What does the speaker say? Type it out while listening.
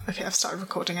Okay, I've started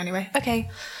recording anyway. Okay.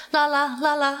 La la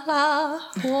la la la.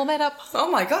 Warm it up. Oh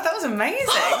my god, that was amazing.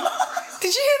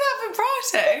 Did you hear that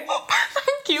vibrato?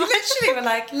 Thank you. You literally were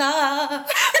like, la. That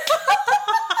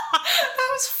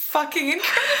was fucking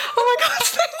incredible. Oh my god.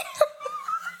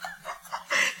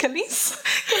 Khalees,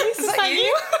 is that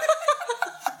you?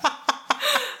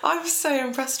 I'm so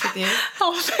impressed with you.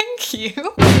 Oh, thank you.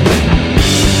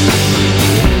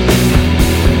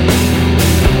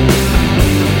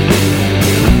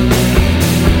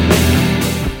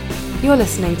 You're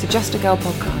listening to Just a Girl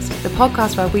Podcast, the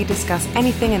podcast where we discuss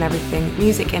anything and everything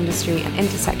music industry and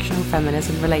intersectional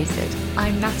feminism related.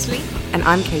 I'm Natalie. And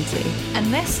I'm Katie.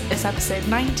 And this is episode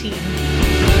 19.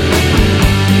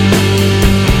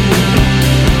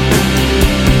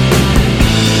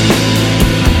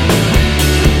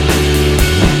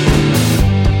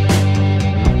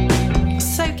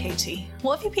 So, Katie,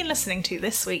 what have you been listening to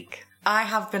this week? I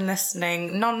have been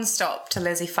listening non-stop to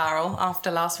Lizzie Farrell after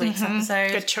last week's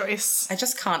episode. Good choice. I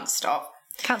just can't stop.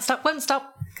 Can't stop, won't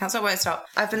stop. Can't stop, won't stop.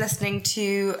 I've been listening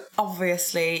to,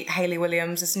 obviously, Hayley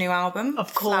Williams' new album.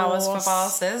 Of course. Flowers for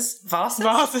Vases.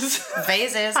 Vases.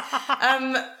 Vases.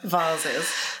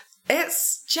 Vases.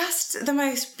 It's just the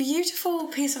most beautiful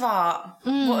piece of art.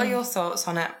 What are your thoughts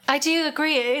on it? I do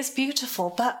agree, it is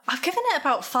beautiful, but I've given it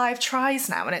about 5 tries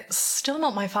now and it's still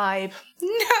not my vibe.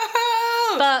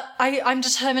 No! But I'm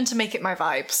determined to make it my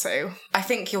vibe, so... I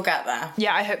think you'll get there.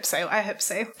 Yeah, I hope so.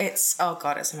 It's, oh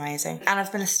god, it's amazing. And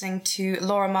I've been listening to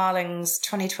Laura Marling's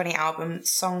 2020 album,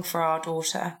 Song for Our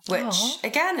Daughter, which,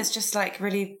 again, is just like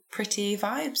really pretty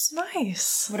vibes.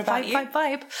 Nice. What about you?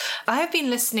 Vibe. I have been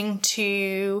listening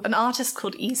to an artist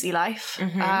called Easy Life,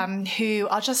 who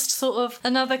are just sort of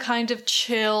another kind of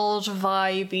chilled,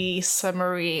 vibey,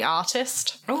 summery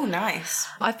artist. Oh, nice.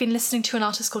 I've been listening to an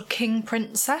artist called King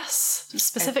Princess,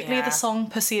 specifically the song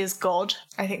Pussy is God.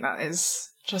 I think that is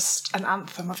just an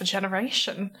anthem of a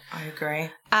generation. I agree.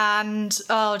 And,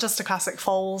 just a classic,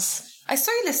 Foals. I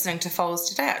saw you listening to Foals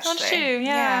today, actually. Don't you?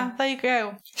 Yeah, there you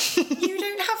go. You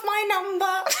don't have my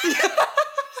number.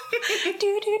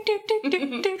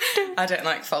 I don't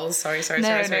like Foals. Sorry.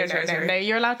 No.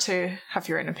 You're allowed to have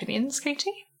your own opinions,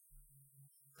 Katie.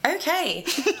 Okay.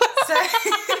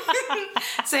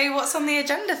 So what's on the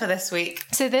agenda for this week?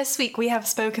 So this week we have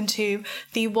spoken to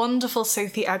the wonderful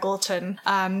Sophie Eggleton,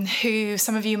 who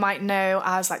some of you might know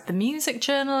as like the music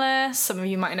journalist, some of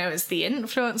you might know as the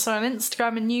influencer on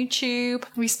Instagram and YouTube.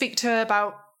 We speak to her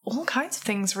about all kinds of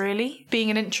things, really. Being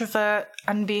an introvert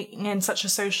and being in such a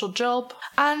social job,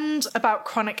 and about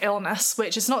chronic illness,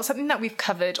 which is not something that we've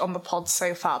covered on the pod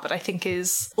so far, but I think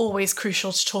is always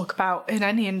crucial to talk about in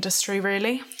any industry,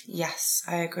 really. Yes,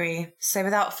 I agree. So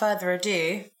without further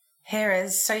ado, here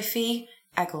is Sophie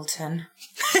Eggleton.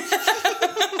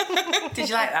 Did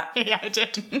you like that? Yeah, I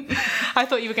did. I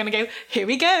thought you were going to go, here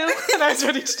we go, and I was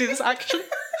ready to do this action.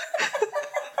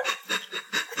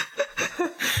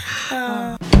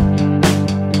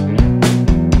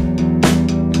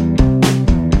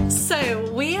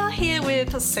 So we are here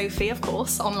with Sophie, of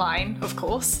course, online, of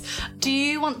course. Do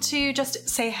you want to just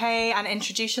say hey and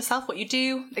introduce yourself, what you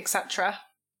do, etc.?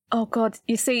 Oh God,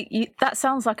 you see, that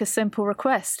sounds like a simple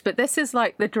request, but this is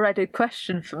like the dreaded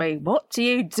question for me. What do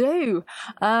you do?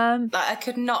 I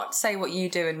could not say what you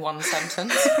do in one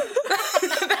sentence.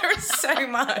 There is so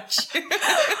much.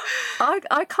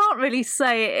 I can't really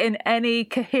say it in any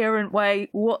coherent way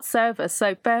whatsoever,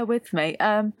 so bear with me.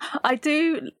 I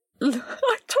do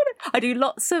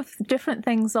lots of different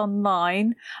things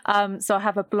online. So I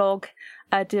have a blog,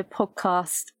 I do a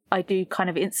podcast, I do kind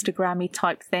of Instagram-y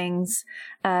type things,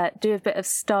 do a bit of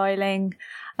styling,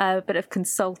 a bit of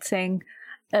consulting,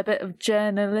 a bit of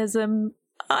journalism.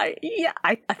 I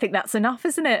think that's enough,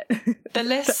 isn't it? The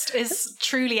list is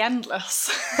truly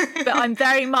endless. But I'm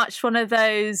very much one of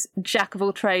those jack of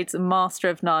all trades and master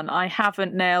of none. I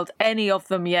haven't nailed any of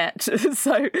them yet.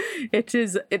 So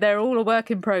they're all a work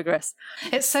in progress.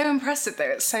 It's so impressive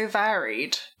though, it's so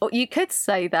varied. Well, you could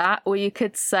say that, or you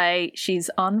could say she's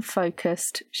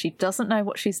unfocused. She doesn't know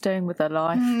what she's doing with her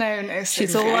life. No,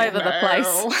 she's all over the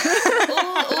place.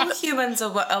 all humans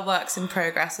are works in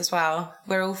progress as well.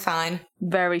 We're all fine.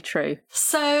 Very true.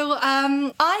 So,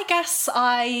 I guess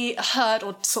I heard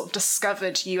or sort of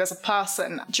discovered you as a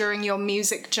person during your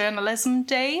music journalism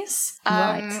days.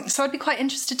 Right. So I'd be quite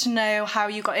interested to know how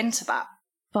you got into that.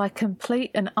 By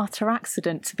complete and utter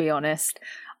accident, to be honest.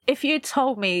 If you'd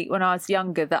told me when I was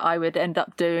younger that I would end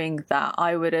up doing that,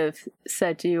 I would have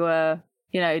said you were,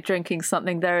 drinking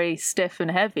something very stiff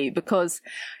and heavy, because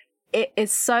it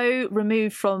is so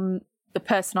removed from the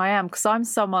person I am, because I'm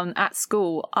someone at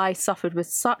school, I suffered with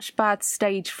such bad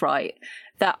stage fright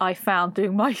that I found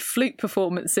doing my flute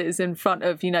performances in front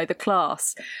of, the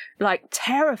class, like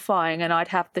terrifying. And I'd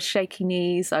have the shaky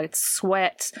knees, I'd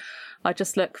sweat, I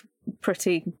just look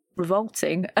pretty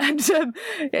revolting. And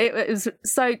it was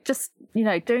so just,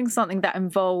 doing something that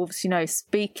involves,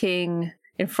 speaking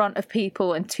in front of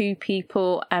people and to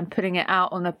people and putting it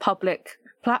out on a public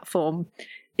platform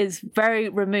is very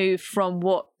removed from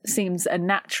what seems a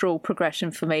natural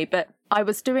progression for me. But I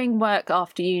was doing work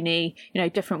after uni,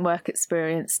 different work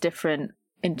experience, different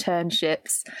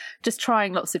internships, just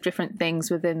trying lots of different things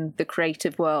within the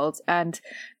creative world. And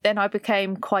then I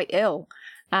became quite ill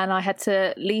and I had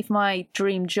to leave my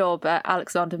dream job at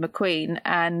Alexander McQueen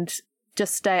and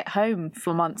just stay at home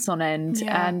for months on end.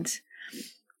 Yeah. And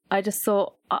I just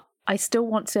thought, I still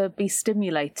want to be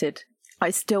stimulated. I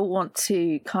still want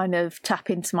to kind of tap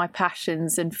into my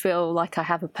passions and feel like I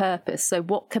have a purpose. So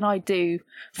what can I do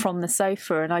from the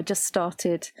sofa? And I just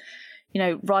started,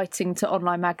 writing to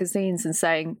online magazines and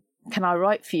saying, can I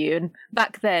write for you? And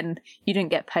back then you didn't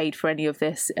get paid for any of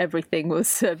this. Everything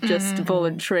was just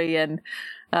voluntary and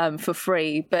for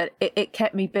free, but it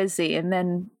kept me busy. And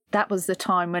then that was the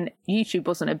time when YouTube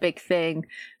wasn't a big thing.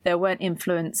 There weren't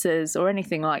influencers or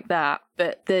anything like that.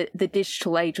 But the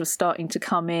digital age was starting to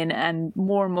come in and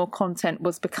more content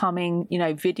was becoming,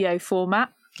 video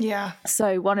format. Yeah.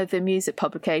 So one of the music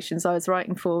publications I was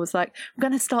writing for was like, I'm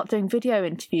going to start doing video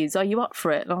interviews. Are you up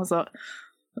for it? And I was like,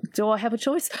 do I have a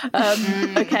choice?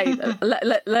 Okay,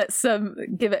 let's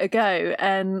give it a go.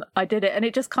 And I did it. And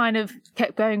it just kind of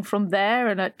kept going from there.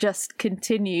 And it just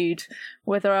continued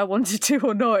whether I wanted to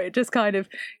or not. It just kind of,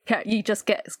 you just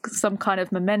get some kind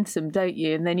of momentum, don't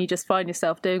you? And then you just find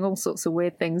yourself doing all sorts of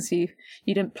weird things you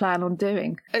didn't plan on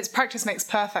doing. It's practice makes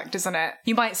perfect, isn't it?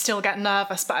 You might still get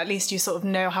nervous, but at least you sort of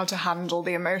know how to handle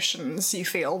the emotions you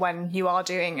feel when you are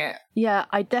doing it. Yeah,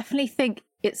 I definitely think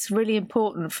it's really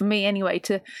important for me anyway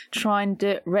to try and do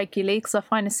it regularly, because I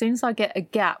find as soon as I get a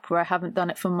gap where I haven't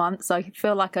done it for months, I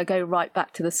feel like I go right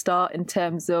back to the start in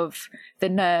terms of the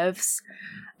nerves.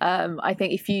 I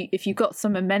think if you've got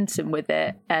some momentum with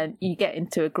it and you get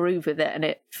into a groove with it and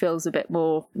it feels a bit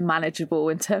more manageable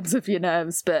in terms of your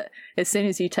nerves, but as soon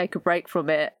as you take a break from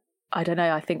it, I don't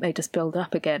know, I think they just build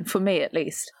up again, for me at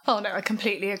least. Oh no, I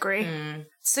completely agree.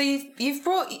 So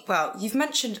you've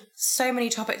mentioned so many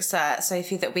topics there,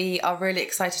 Sophie, that we are really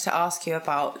excited to ask you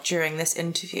about during this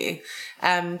interview.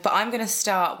 But I'm going to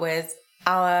start with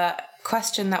our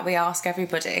question that we ask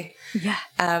everybody.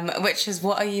 Yeah. Which is,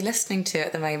 what are you listening to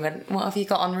at the moment? What have you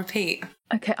got on repeat?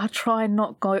 Okay, I'll try and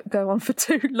not go on for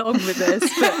too long with this.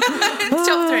 But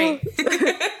Top three.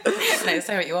 No,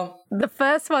 say what you want. The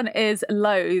first one is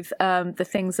Loathe, The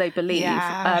Things They Believe.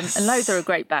 Yes. And Loathe are a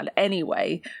great band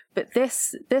anyway, but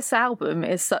this album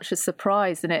is such a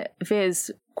surprise and it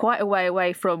veers quite a way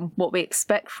away from what we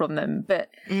expect from them, but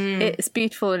it's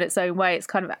beautiful in its own way. It's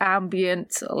kind of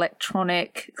ambient,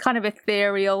 electronic, kind of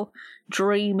ethereal,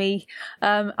 dreamy.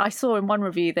 I saw in one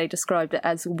review they described it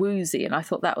as woozy, and I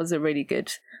thought that was a really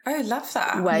good love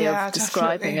that way of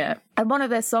describing it. And one of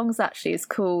their songs actually is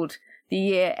called The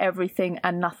Year Everything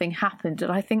and Nothing Happened,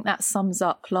 and I think that sums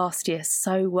up last year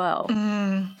so well.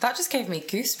 That just gave me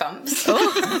goosebumps.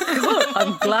 Oh God,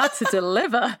 I'm glad to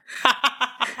deliver.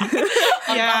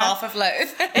 On behalf of Loathe.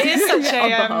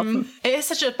 It is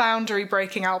such a boundary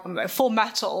breaking album though for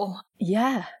metal.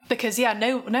 Yeah. Because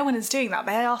no one is doing that.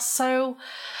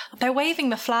 They're waving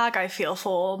the flag, I feel,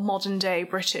 for modern day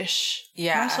British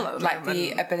metal at the like moment.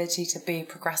 the ability to be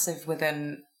progressive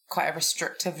within quite a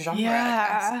restrictive genre.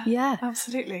 Yeah,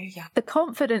 absolutely. Yeah. The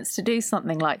confidence to do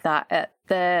something like that at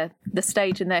the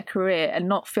stage in their career and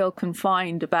not feel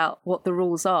confined about what the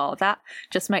rules are, that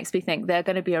just makes me think they're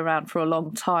going to be around for a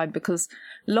long time, because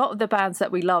a lot of the bands that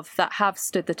we love that have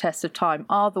stood the test of time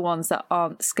are the ones that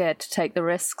aren't scared to take the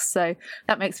risks. So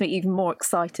that makes me even more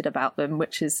excited about them,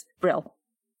 which is brilliant.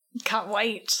 Can't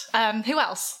wait. Who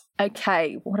else?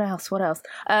 Okay, what else?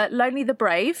 Lonely the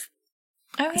Brave.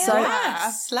 Oh yeah. So-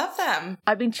 Yes, love them.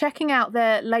 I've been checking out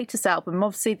their latest album.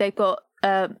 Obviously, they've got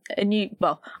a new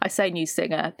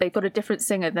singer. They've got a different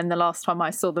singer than the last time I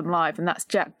saw them live, and that's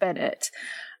Jack Bennett.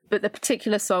 But the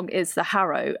particular song is The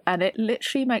Harrow, and it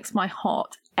literally makes my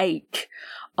heart ache.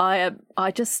 I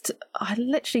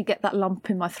literally get that lump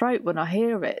in my throat when I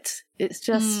hear it. It's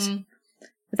just,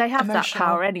 they have Emotional. that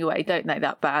power anyway, don't they,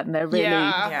 that band? They're really...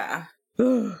 Yeah.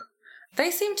 They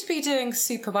seem to be doing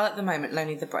super well at the moment,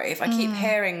 Lonely the Brave. I keep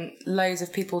hearing loads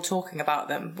of people talking about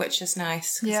them, which is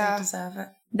nice, because they deserve it.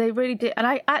 They really do. And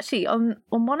I actually, on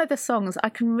one of the songs, I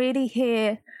can really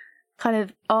hear kind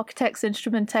of Architects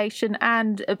instrumentation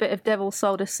and a bit of Devil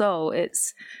Sold a Soul.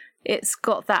 It's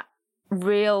got that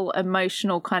real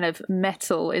emotional kind of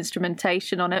metal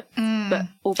instrumentation on it, but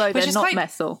although they're not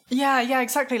metal. Yeah,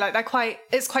 exactly. Like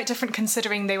it's quite different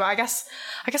considering they were, I guess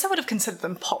I would have considered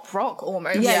them pop rock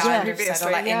almost. Yeah.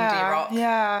 Previously. Like indie rock.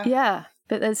 Yeah.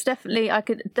 But there's I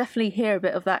could definitely hear a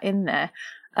bit of that in there.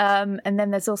 And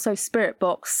then there's also Spirit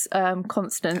Box,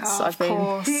 Constance. Of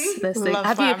course.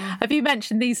 Love have you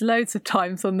mentioned these loads of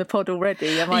times on the pod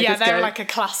already? They're like a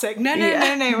classic. No.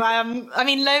 I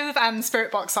mean, Loathe and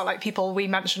Spirit Box are like people we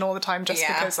mention all the time just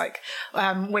because like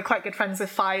we're quite good friends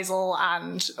with Faisal,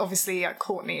 and obviously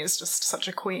Courtney is just such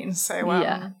a queen. So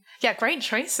yeah, great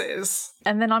choices.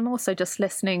 And then I'm also just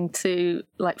listening to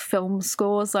like film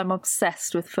scores. I'm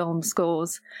obsessed with film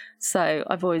scores. So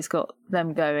I've always got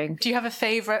them going. Do you have a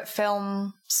favourite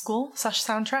film score /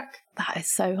 soundtrack? That is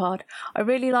so hard. I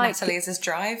really like... Natalie's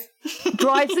Drive.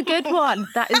 Drive's a good one.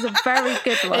 That is a very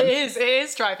good one. It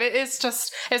is Drive. It's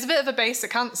a bit of a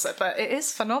basic answer, but it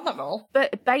is phenomenal.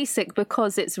 But basic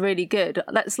because it's really good.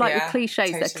 That's like the cliches.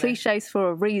 Totally. They're cliches for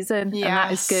a reason, and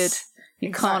that is good.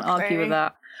 You can't argue with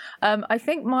that. I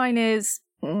think mine is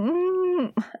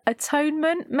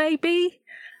Atonement, maybe.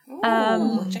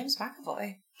 Ooh, James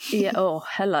McAvoy. Yeah. Oh,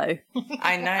 hello.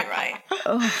 I know, right?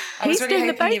 I was really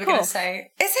hoping you were going to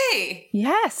say, is he?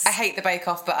 Yes. I hate the Bake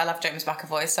Off, but I love James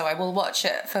McAvoy, so I will watch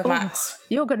it for Max.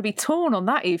 You're going to be torn on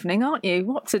that evening, aren't you?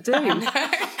 What to do?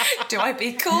 Do I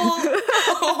be cool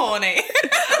or horny?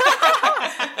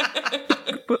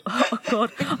 Oh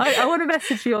God, I want to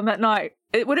message you on that night.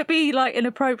 Would it be like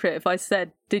inappropriate if I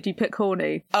said, "Did you pick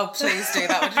horny"? Oh, please do.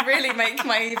 That would really make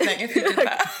my evening if you did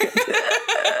that.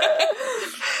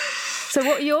 So,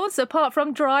 what are yours apart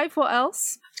from Drive? What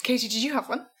else? Katie, did you have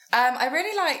one? I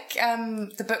really like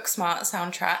the Booksmart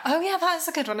soundtrack. Oh yeah, that's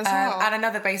a good one as well. And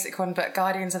another basic one, but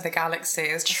Guardians of the Galaxy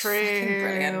is just fucking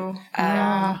brilliant.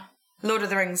 Lord of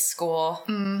the Rings score.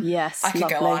 Yes, I could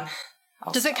go on.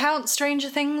 Does it count Stranger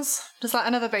Things? Does that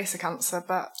another basic answer?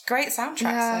 But great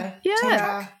soundtrack.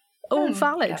 Yeah. All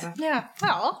valid. Yeah.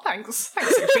 Oh, thanks.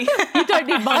 Thanks, Sophie. You don't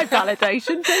need my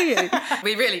validation, do you?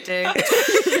 We really do.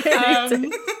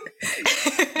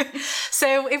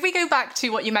 So if we go back to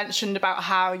what you mentioned about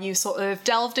how you sort of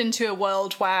delved into a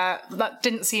world where that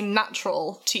didn't seem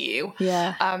natural to you,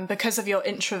 because of your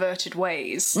introverted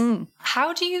ways,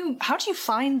 how do you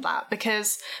find that?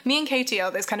 Because me and Katie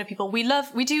are those kind of people. We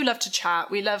do love to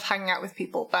chat. We love hanging out with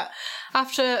people, but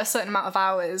after a certain amount of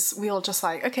hours, we all just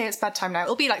like, okay, it's bedtime now.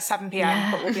 It'll be like 7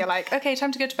 p.m, but we'll be like, okay,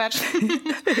 time to go to bed.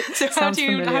 So how do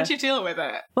you deal with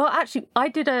it? Well, actually, I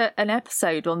did an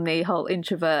episode on the whole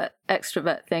introvert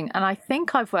extrovert thing, and I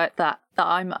think I've worked that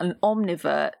I'm an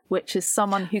omnivert, which is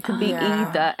someone who can be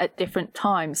either at different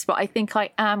times, but I think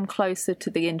I am closer to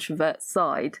the introvert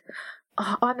side.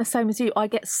 I'm the same as you. I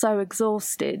get so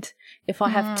exhausted if I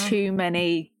have too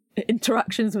many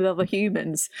interactions with other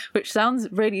humans, which sounds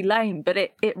really lame, but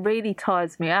it really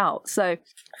tires me out. So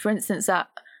for instance, at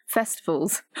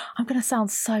festivals, I'm going to sound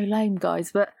so lame,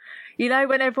 guys, but you know,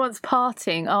 when everyone's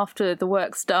partying after the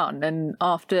work's done and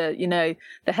after, you know,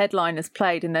 the headliner's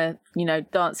played and they're, you know,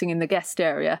 dancing in the guest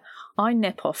area, I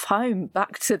nip off home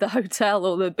back to the hotel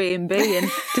or the B&B and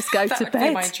just go to bed. That would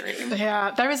be my dream. Yeah,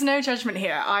 there is no judgment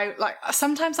here.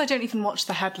 Sometimes I don't even watch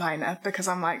the headliner because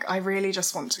I'm like, I really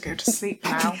just want to go to sleep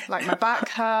now. Like my back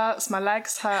hurts, my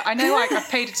legs hurt. I know I've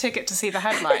paid a ticket to see the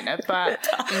headliner, but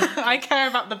I care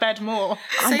about the bed more.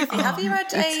 Sophie, have you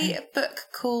read a book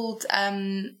called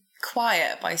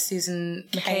Quiet by Susan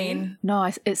Cain?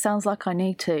 No, it sounds like I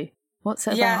need to. What's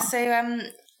it about? Yeah, so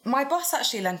my boss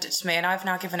actually lent it to me and I've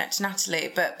now given it to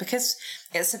Natalie, but because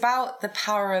it's about the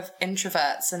power of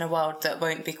introverts in a world that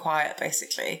won't be quiet,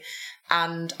 basically.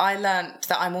 And I learnt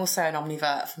that I'm also an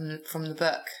omnivert from the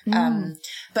book.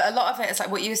 But a lot of it is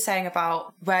like what you were saying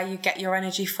about where you get your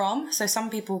energy from. So some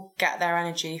people get their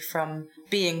energy from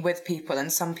being with people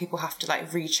and some people have to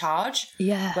like recharge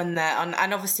when they're on.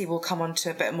 And obviously we'll come on to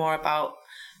a bit more about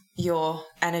your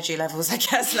energy levels, I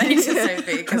guess, later,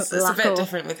 Sophie, because it's a bit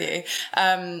different with you.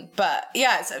 But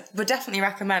yeah, would definitely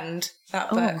recommend that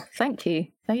book. Oh, thank you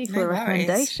for the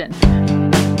recommendation.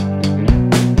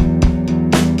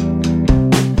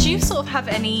 Do you sort of have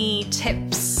any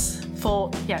tips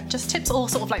for, just tips or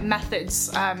sort of like methods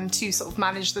to sort of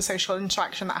manage the social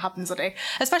interaction that happens a day,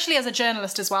 especially as a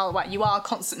journalist as well, where you are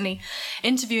constantly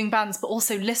interviewing bands, but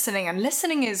also listening. And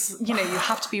listening is, you know, you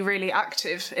have to be really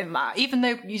active in that, even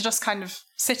though you're just kind of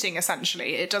sitting,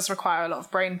 essentially. It does require a lot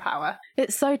of brain power.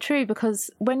 It's so true,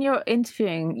 because when you're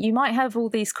interviewing, you might have all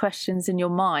these questions in your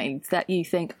mind that you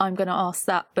think, I'm going to ask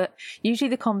that, but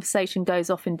usually the conversation goes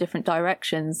off in different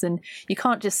directions and you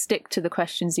can't just stick to the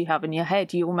questions you have in your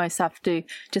head. You almost have to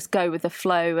just go with the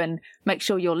flow and make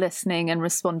sure you're listening and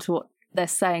respond to what they're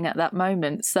saying at that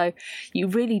moment. So you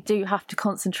really do have to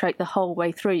concentrate the whole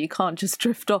way through. You can't just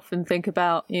drift off and think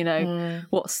about,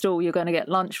 what stall you're going to get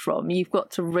lunch from. You've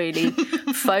got to really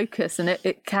focus, and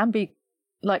it can be,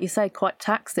 like you say, quite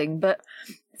taxing. But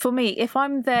for me, if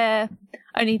I'm there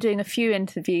only doing a few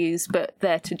interviews, but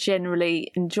there to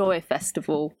generally enjoy a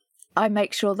festival, I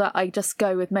make sure that I just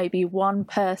go with maybe one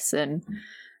person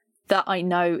that I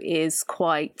know is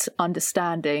quite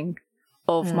understanding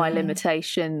of my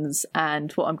limitations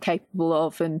and what I'm capable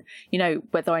of, and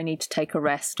whether I need to take a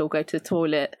rest or go to the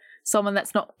toilet. Someone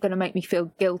that's not going to make me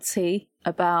feel guilty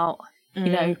about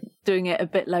doing it a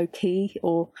bit low key,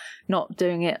 or not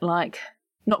doing it like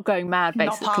not going mad,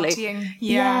 basically.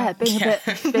 Not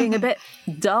partying. Being a bit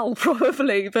dull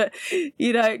probably, but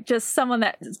just someone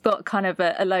that's got kind of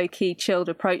a low key, chilled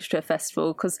approach to a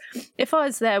festival. Because if I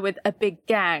was there with a big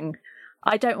gang,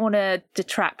 I don't want to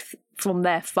detract from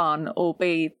their fun or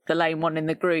be the lame one in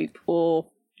the group, or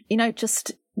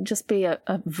just be a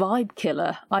vibe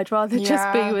killer. I'd rather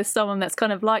just be with someone that's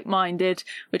kind of like-minded.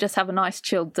 We just have a nice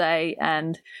chilled day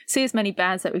and see as many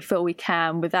bands that we feel we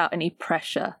can without any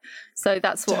pressure. So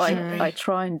that's what I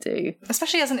try and do.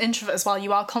 Especially as an introvert as well,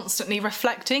 you are constantly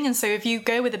reflecting. And so if you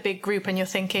go with a big group and you're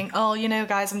thinking, oh,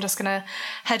 guys, I'm just going to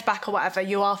head back or whatever,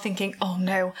 you are thinking, oh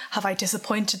no, have I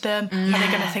disappointed them? Are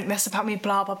they going to think this about me?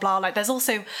 Blah, blah, blah. Like, there's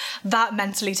also that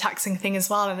mentally taxing thing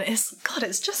as well. And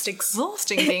it's just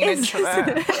exhausting being an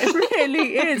introvert. It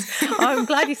really is. I'm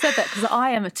glad you said that, because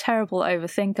I am a terrible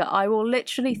overthinker. I will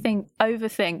literally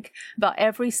overthink about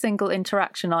every single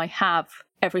interaction I have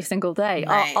every single day.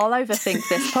 Right. I'll overthink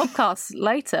this podcast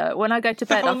later. When I go to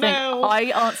bed, I'll think,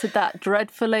 I answered that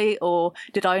dreadfully, or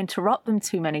did I interrupt them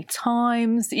too many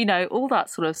times? All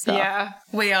that sort of stuff. Yeah,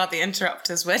 we are the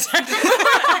interrupters. We're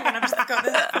hang on, I've just got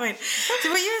this point. So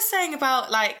what you were saying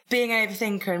about like being an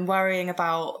overthinker and worrying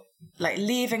about like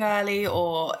leaving early,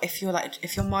 or if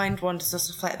your mind wanders or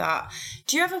stuff like that,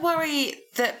 do you ever worry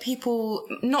that people,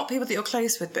 not people that you're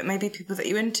close with, but maybe people that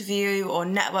you interview or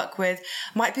network with,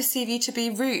 might perceive you to be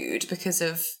rude because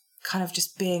of kind of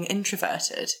just being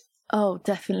introverted? Oh,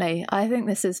 definitely. I think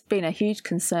this has been a huge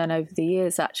concern over the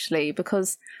years, actually,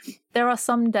 because there are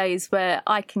some days where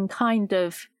I can kind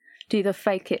of do the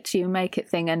fake it till you make it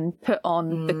thing and put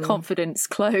on the confidence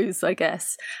clothes, I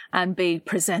guess, and be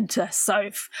presenter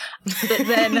Soph. But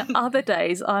then other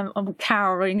days I'm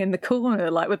cowering in the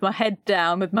corner, like with my head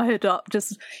down, with my hood up,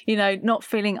 just, not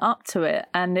feeling up to it.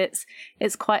 And it's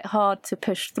quite hard to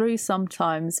push through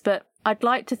sometimes. But I'd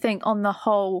like to think on the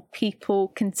whole, people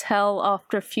can tell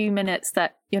after a few minutes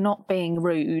that you're not being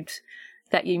rude,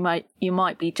 that you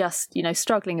might be just,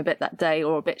 struggling a bit that day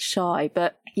or a bit shy.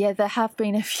 But yeah, there have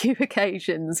been a few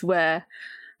occasions where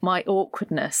my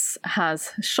awkwardness has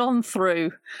shone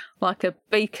through like a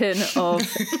beacon of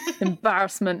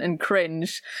embarrassment and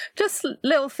cringe. Just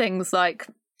little things like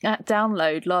at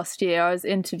Download last year, I was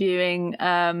interviewing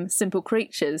Simple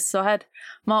Creatures. So I had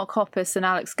Mark Hoppus and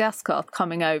Alex Gaskarth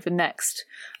coming over next.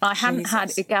 I hadn't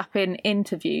had a gap in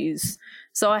interviews,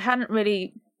 so I hadn't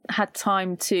really had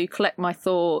time to collect my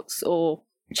thoughts or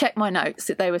check my notes.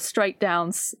 They were straight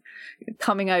down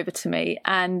coming over to me,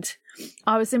 and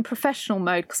I was in professional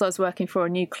mode because I was working for a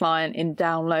new client in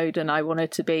Download, and I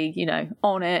wanted to be,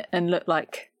 on it and look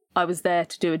like I was there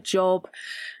to do a job.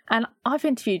 And I've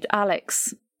interviewed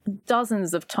Alex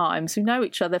dozens of times. We know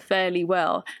each other fairly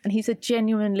well, and he's a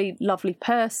genuinely lovely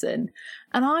person.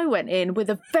 And I went in with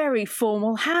a very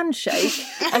formal handshake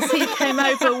as he came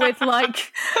over with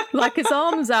like his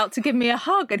arms out to give me a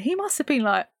hug, and he must have been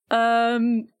like,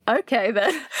 okay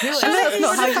then. You would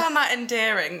have found that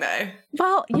endearing though.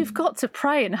 Well, you've got to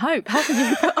pray and hope, haven't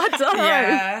you? I don't know.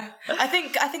 Yeah. I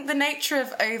think the nature of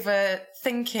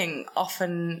overthinking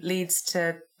often leads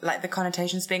to like the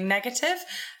connotations being negative,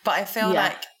 but I feel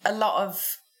like a lot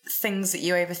of things that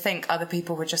you overthink other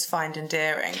people would just find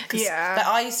endearing. Like,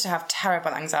 I used to have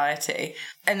terrible anxiety,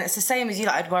 and it's the same as you.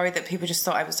 Like, I'd worry that people just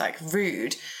thought I was like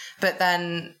rude. But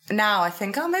then now I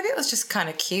think, oh, maybe it was just kind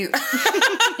of cute.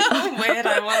 How weird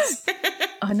I was.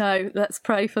 I know, let's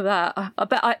pray for that.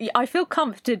 I feel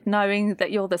comforted knowing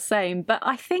that you're the same. But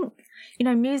I think,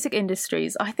 music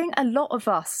industries, I think a lot of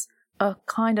us are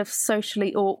kind of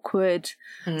socially awkward,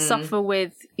 suffer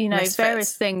with, Misfits.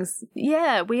 Various things.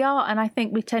 Yeah, we are. And I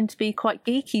think we tend to be quite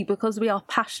geeky because we are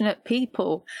passionate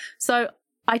people. So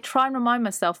I try and remind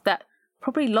myself that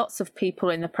probably lots of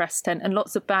people in the press tent and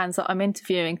lots of bands that I'm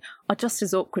interviewing are just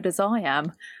as awkward as I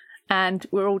am. And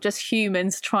we're all just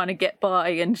humans trying to get by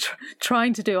and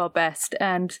trying to do our best.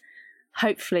 And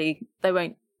hopefully they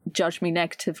won't judge me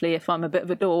negatively if I'm a bit of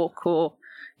a dork or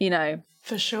you know.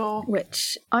 For sure.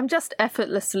 Which I'm just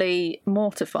effortlessly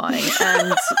mortifying,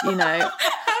 and you know,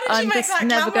 I'm make just that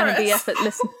never going to be glamorous?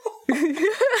 effortless.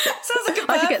 Sounds like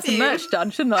a I could get some perfume. merch done,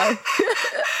 shouldn't I?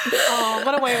 Oh,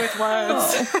 what a way with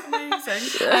words.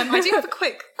 Amazing. I do have a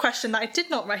quick question that I did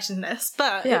not write in this,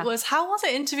 but Yeah. it was, how was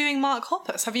it interviewing Mark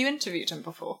Hoppus? Have you interviewed him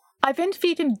before? I've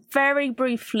interviewed him very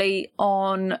briefly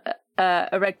on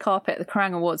a red carpet at the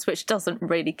Kerrang Awards, which doesn't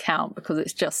really count because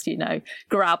it's just, you know,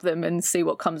 grab them and see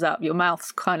what comes out of your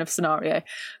mouth kind of scenario.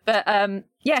 But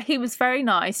yeah, he was very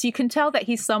nice. You can tell that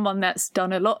he's someone that's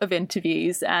done a lot of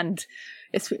interviews, and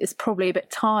it's probably a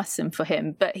bit tiresome for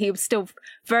him, but he was still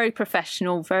very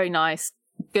professional, very nice,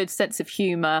 good sense of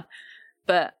humour.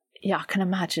 But yeah, I can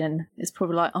imagine it's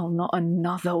probably like, oh, not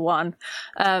another one.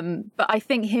 But I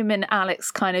think him and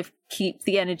Alex kind of keep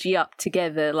the energy up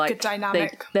together. Like Good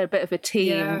dynamic. They're a bit of a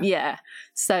team. Yeah. Yeah.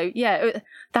 So yeah,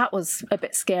 that was a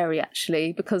bit scary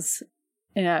actually, because,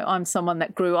 you know, I'm someone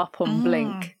that grew up on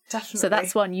Blink. Definitely. So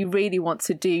that's one you really want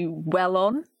to do well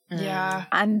on. Yeah.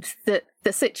 And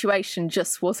the situation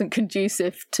just wasn't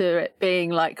conducive to it being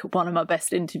like one of my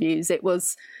best interviews. It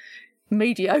was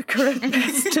mediocre at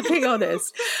best, to be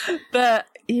honest. But,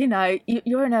 you know,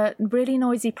 you're in a really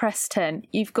noisy press tent.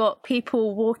 You've got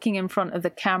people walking in front of the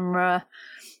camera.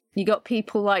 You got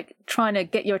people like trying to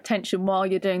get your attention while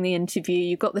you're doing the interview.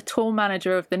 You've got the tour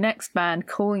manager of the next band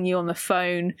calling you on the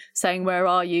phone saying, where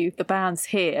are you? The band's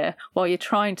here, while you're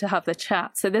trying to have the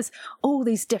chat. So there's all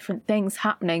these different things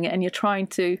happening, and you're trying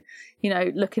to, you know,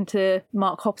 look into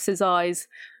Mark Hoppus's eyes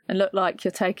and look like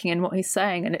you're taking in what he's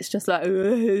saying. And it's just like,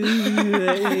 you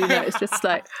know, it's just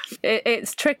like,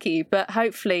 it's tricky, but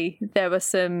hopefully there were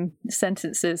some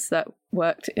sentences that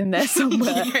worked in there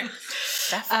somewhere.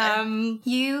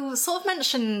 You sort of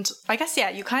mentioned, I guess, yeah,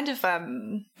 you kind of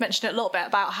mentioned it a little bit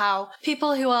about how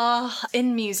people who are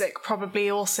in music probably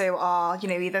also are, you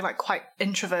know, either like quite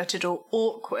introverted or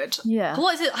awkward. Yeah.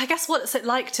 What is it, I guess, what's it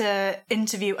like to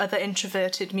interview other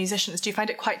introverted musicians? Do you find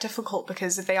it quite difficult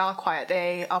because if they are quiet,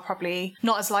 they are probably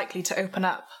not as likely to open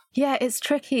up? Yeah, it's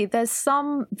tricky. There's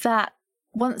some that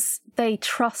once they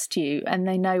trust you and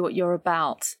they know what you're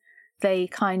about, they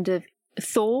kind of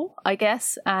thaw, I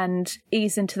guess, and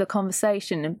ease into the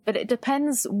conversation. But it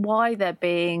depends why they're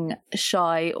being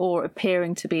shy or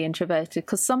appearing to be introverted,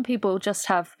 because some people just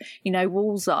have, you know,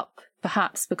 walls up,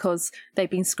 perhaps because they've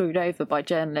been screwed over by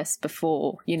journalists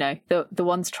before, you know, the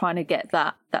ones trying to get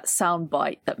that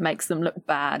soundbite that makes them look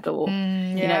bad or,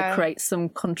 you know, create some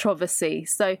controversy.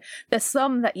 So there's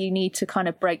some that you need to kind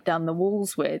of break down the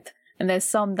walls with, and there's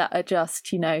some that are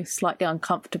just, you know, slightly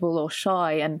uncomfortable or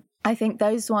shy. And I think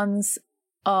those ones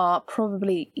are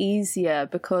probably easier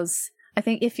because I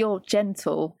think if you're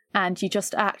gentle and you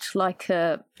just act like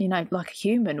a, you know, like a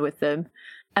human with them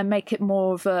and make it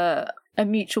more of a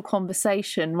mutual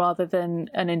conversation rather than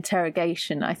an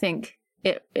interrogation, I think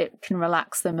it can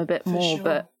relax them a bit more. Sure.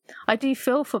 But I do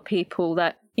feel for people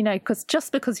that, you know, because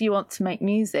just because you want to make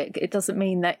music, it doesn't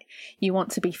mean that you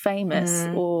want to be famous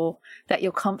or that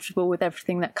you're comfortable with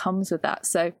everything that comes with that.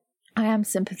 So I am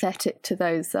sympathetic to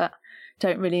those that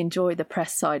don't really enjoy the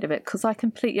press side of it, because I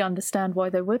completely understand why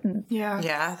they wouldn't.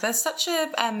 Yeah, there's such a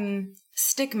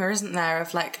stigma, isn't there,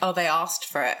 of like, oh, they asked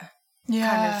for it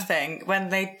kind of thing, when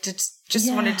they just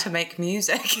wanted to make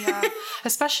music. Yeah,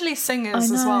 especially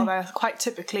singers as well. They're quite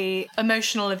typically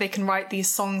emotional if they can write these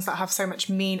songs that have so much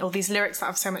or these lyrics that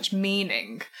have so much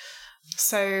meaning.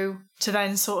 So to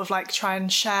then sort of like try and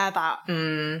share that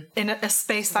in a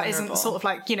space that isn't sort of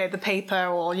like, you know, the paper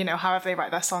or, you know, however they write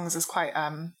their songs is quite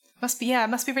must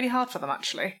be really hard for them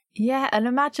actually. Yeah, and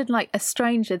imagine like a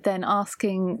stranger then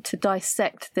asking to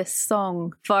dissect this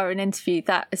song via an interview.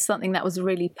 That is something that was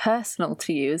really personal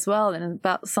to you as well, and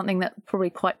about something that's probably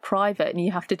quite private, and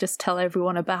you have to just tell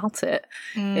everyone about it.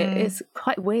 It's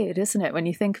quite weird, isn't it, when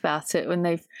you think about it, when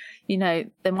they've, you know,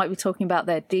 they might be talking about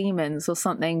their demons or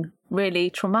something really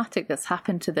traumatic that's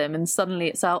happened to them, and suddenly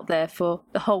it's out there for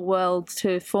the whole world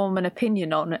to form an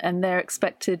opinion on, and they're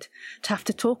expected to have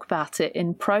to talk about it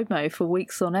in promo for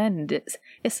weeks on end.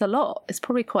 It's a lot. It's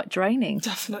probably quite draining.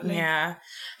 Definitely. Yeah.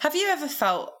 Have you ever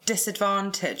felt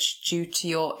disadvantaged due to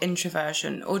your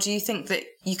introversion, or do you think that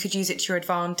you could use it to your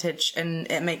advantage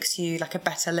and it makes you like a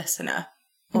better listener,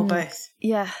 or both?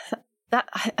 Yeah, that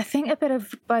I think a bit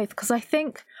of both, because I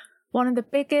think one of the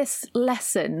biggest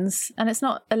lessons, and it's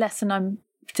not a lesson I'm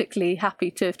particularly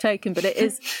happy to have taken, but it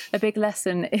is a big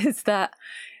lesson, is that,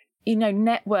 you know,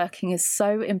 networking is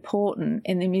so important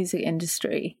in the music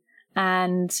industry.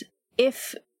 And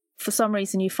if for some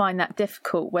reason you find that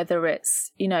difficult, whether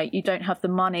it's, you know, you don't have the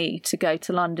money to go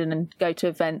to London and go to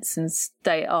events and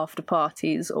stay at after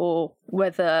parties, or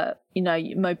whether, you know,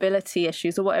 mobility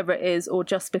issues or whatever it is, or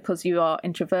just because you are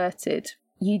introverted,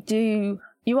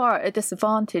 you are at a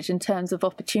disadvantage in terms of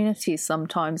opportunities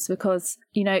sometimes, because,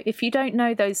 you know, if you don't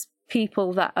know those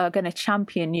people that are going to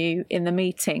champion you in the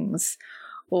meetings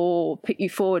or put you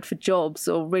forward for jobs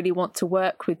or really want to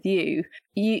work with you,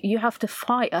 you have to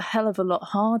fight a hell of a lot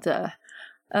harder.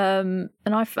 And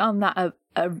I found that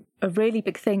a really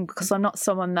big thing, because I'm not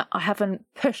someone that I haven't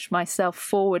pushed myself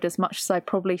forward as much as I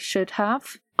probably should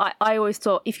have. I always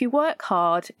thought if you work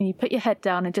hard and you put your head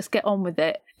down and just get on with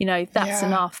it, you know, that's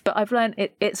enough. But I've learned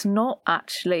it's not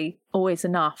actually always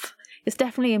enough. It's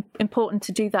definitely important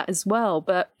to do that as well.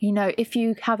 But, you know, if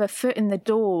you have a foot in the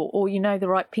door, or you know the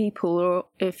right people, or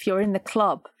if you're in the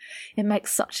club, it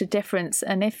makes such a difference.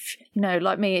 And if, you know,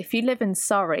 like me, if you live in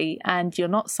Surrey and you're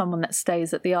not someone that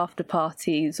stays at the after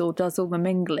parties or does all the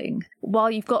mingling,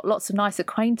 while you've got lots of nice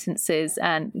acquaintances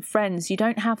and friends, you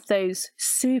don't have those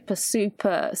super,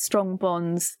 super strong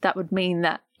bonds that would mean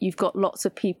that you've got lots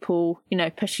of people, you know,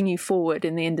 pushing you forward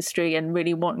in the industry and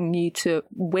really wanting you to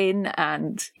win.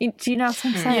 And do you know what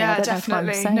I'm saying? Yeah, I don't definitely.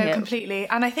 know if I'm saying it. Completely.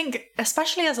 And I think,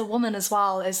 especially as a woman as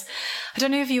well, is, I don't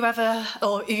know if you ever,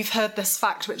 or you've heard this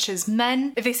fact, which is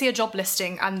men, if they see a job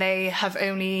listing and they have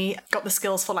only got the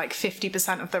skills for like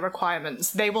 50% of the requirements,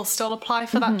 they will still apply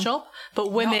for that job.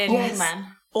 But women... Not all men.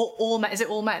 All men. Is it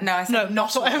all men? No, I said no,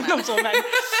 not all men. Not all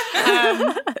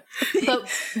men. But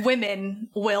women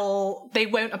they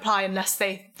won't apply unless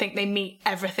they think they meet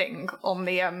everything on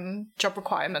the job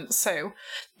requirements. So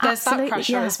there's Absolutely, that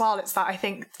pressure yeah. as well. It's that I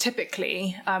think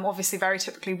typically, obviously very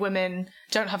typically, women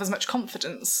don't have as much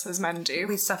confidence as men do.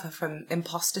 We suffer from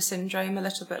imposter syndrome a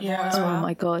little bit more Yeah. as well. Oh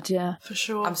my God, yeah. For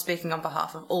sure. I'm speaking on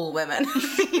behalf of all women.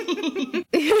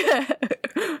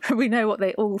 We know what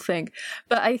they all think.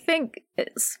 But I think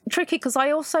it's tricky, because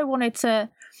I also wanted to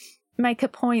make a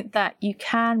point that you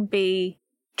can be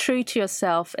true to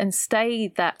yourself and stay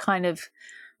that kind of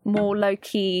more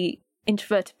low-key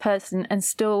introverted person and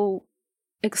still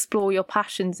explore your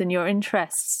passions and your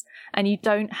interests, and you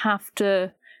don't have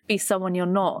to be someone you're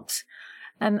not.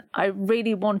 And I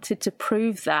really wanted to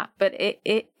prove that, but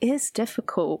it is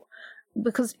difficult,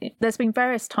 because there's been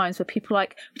various times where people are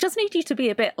like, we just need you to be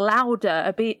a bit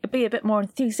louder, be a bit more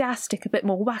enthusiastic, a bit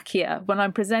more wackier when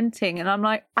I'm presenting. And I'm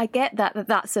like, I get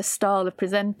that's a style of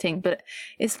presenting, but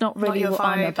it's not really Not your what vibe.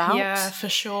 I'm about. Yeah, for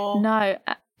sure. No.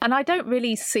 And I don't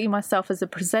really see myself as a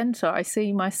presenter. I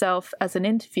see myself as an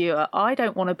interviewer. I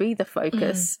don't want to be the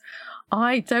focus.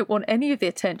 I don't want any of the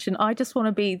attention. I just want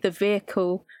to be the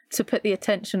vehicle to put the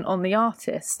attention on the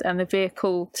artist and the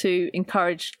vehicle to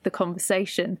encourage the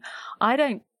conversation. I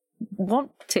don't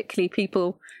want particularly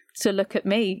people to look at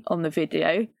me on the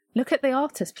video. Look at the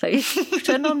artist, please.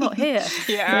 Pretend I'm not here.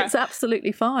 Yeah. It's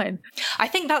absolutely fine. I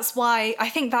think that's why,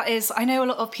 I know a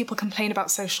lot of people complain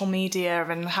about social media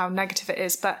and how negative it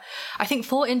is, but I think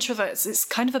for introverts, it's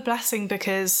kind of a blessing,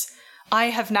 because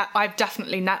I've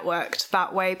definitely networked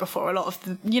that way before. A lot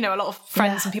of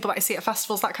friends and people that I see at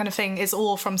festivals, that kind of thing, is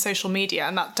all from social media,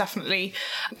 and that definitely,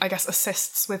 I guess,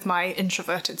 assists with my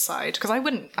introverted side, because I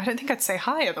don't think I'd say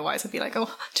hi otherwise. I'd be like,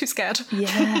 oh, too scared.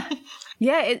 Yeah.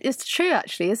 Yeah, it's true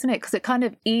actually, isn't it? Because it kind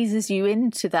of eases you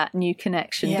into that new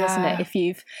connection, doesn't it? If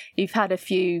you've had a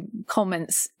few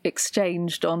comments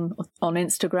exchanged on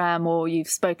Instagram, or you've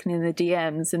spoken in the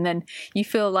DMs, and then you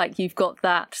feel like you've got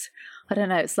that, I don't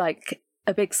know, it's like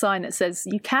a big sign that says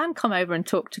you can come over and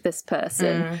talk to this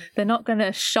person. They're not going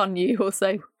to shun you or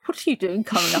say, what are you doing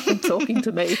coming up and talking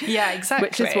to me? Yeah, exactly.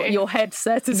 Which is what your head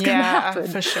says is going to happen.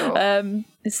 For sure.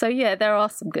 So yeah, there are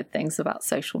some good things about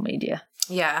social media.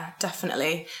 Yeah,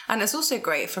 definitely. And it's also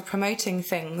great for promoting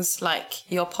things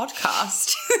like your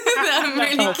podcast that I'm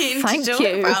really keen to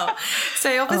talk about.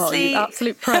 So obviously... you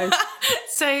absolute pro.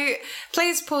 So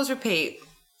please pause, repeat.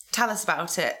 Tell us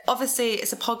about it. Obviously,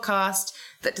 it's a podcast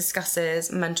that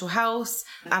discusses mental health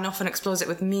and often explores it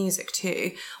with music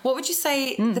too. What would you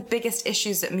say the biggest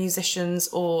issues that musicians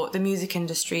or the music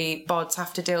industry bods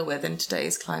have to deal with in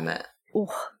today's climate?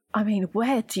 Oh, I mean,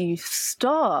 where do you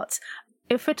start?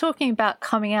 If we're talking about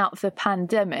coming out of the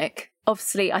pandemic,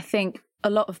 obviously, I think a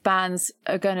lot of bands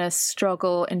are going to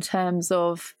struggle in terms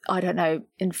of, I don't know,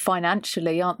 in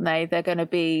financially, aren't they? They're going to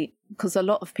be, because a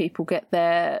lot of people get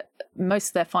most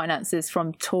of their finances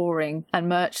from touring and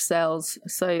merch sales.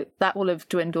 So that will have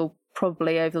dwindled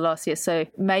probably over the last year. So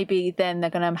maybe then they're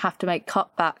going to have to make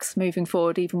cutbacks moving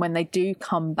forward, even when they do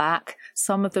come back.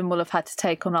 Some of them will have had to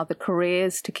take on other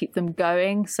careers to keep them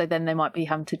going. So then they might be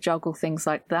having to juggle things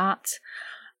like that.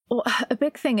 Well, a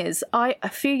big thing is, a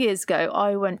few years ago,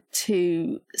 I went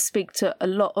to speak to a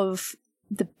lot of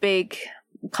the big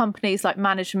companies like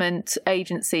management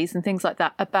agencies and things like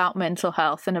that about mental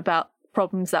health and about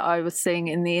problems that I was seeing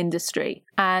in the industry.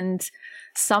 And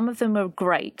some of them were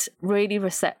great, really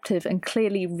receptive, and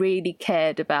clearly really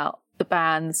cared about the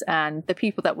bands and the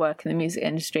people that work in the music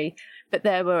industry. But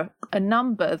there were a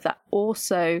number that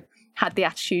also had the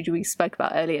attitude we spoke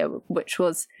about earlier, which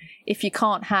was, if you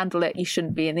can't handle it, you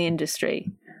shouldn't be in the industry.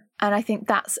 And I think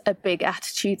that's a big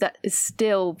attitude that is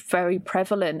still very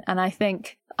prevalent. And I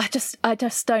think I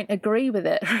just don't agree with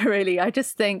it, really. I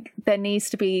just think there needs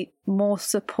to be more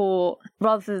support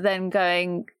rather than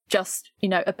going just,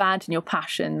 abandon your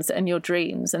passions and your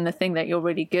dreams and the thing that you're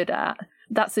really good at.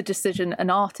 That's a decision an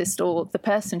artist or the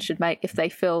person should make if they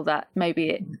feel that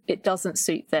maybe it doesn't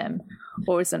suit them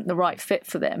or isn't the right fit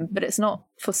for them. But it's not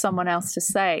for someone else to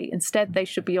say. Instead, they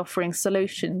should be offering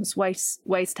solutions, ways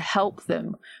to help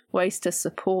them, ways to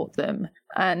support them.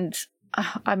 And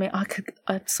I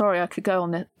could go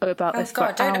on about this for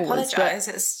hours. Don't apologise.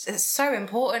 It's so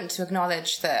important to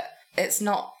acknowledge that it's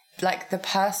not like the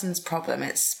person's problem.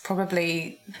 It's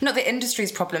probably not the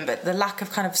industry's problem, but the lack of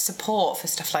kind of support for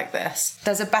stuff like this.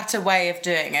 There's a better way of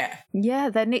doing it. Yeah,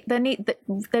 there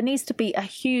needs to be a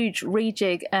huge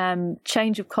rejig,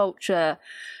 change of culture.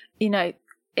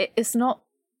 It's not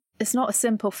a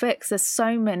simple fix. There's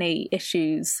so many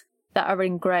issues that are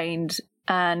ingrained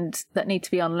and that need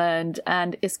to be unlearned,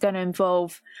 and it's going to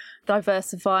involve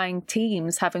diversifying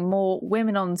teams, having more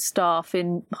women on staff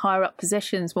in higher up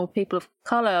positions, more people of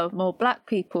colour, more black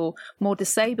people, more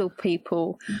disabled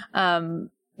people. The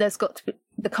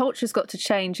culture's got to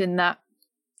change in that.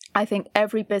 I think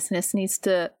every business needs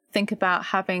to think about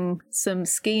having some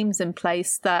schemes in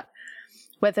place that,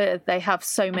 whether they have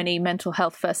so many mental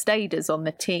health first aiders on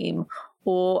the team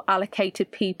or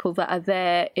allocated people that are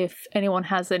there if anyone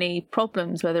has any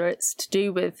problems, whether it's to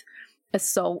do with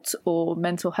assault or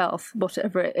mental health,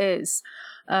 whatever it is.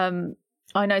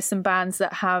 I know some bands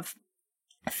that have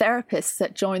therapists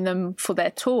that join them for their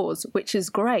tours, which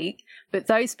is great, but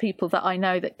those people that I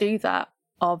know that do that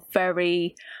are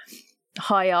very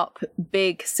high up,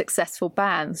 big, successful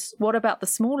bands. What about the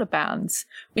smaller bands?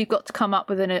 We've got to come up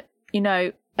with a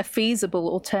feasible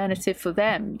alternative for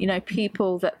them,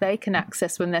 people that they can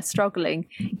access when they're struggling,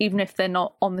 even if they're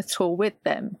not on the tour with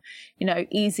them,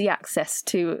 easy access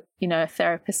to, a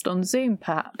therapist on Zoom,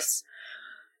 perhaps.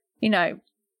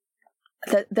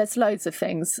 There's loads of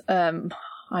things.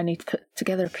 I need to put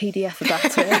together a PDF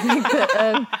about it.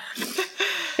 But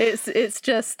it's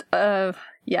just,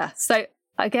 yeah. So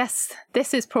I guess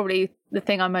this is probably the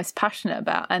thing I'm most passionate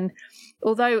about. And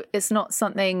although it's not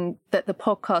something that the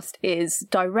podcast is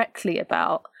directly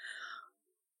about,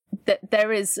 that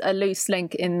there is a loose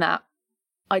link in that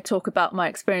I talk about my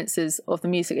experiences of the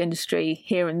music industry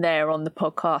here and there on the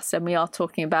podcast, and we are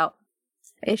talking about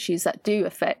issues that do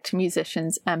affect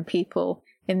musicians and people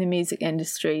in the music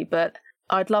industry. But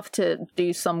I'd love to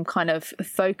do some kind of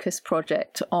focus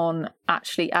project on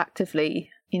actually actively,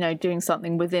 doing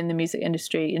something within the music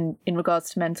industry in regards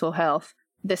to mental health.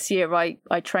 This year,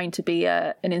 I trained to be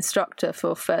an instructor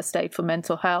for first aid for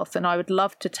mental health, and I would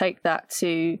love to take that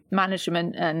to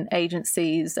management and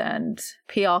agencies and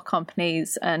PR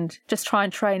companies and just try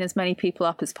and train as many people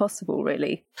up as possible,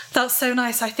 really. That's so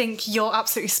nice. I think you're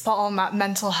absolutely spot on that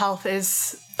mental health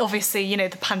is obviously,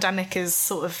 the pandemic is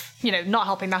sort of, not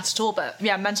helping that at all. But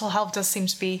yeah, mental health does seem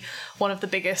to be one of the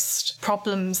biggest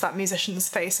problems that musicians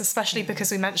face, especially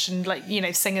because we mentioned,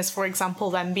 singers, for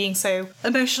example, then being so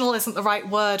emotional isn't the right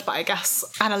word, but I guess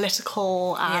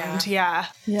analytical and yeah.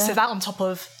 So that on top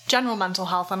of general mental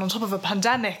health and on top of a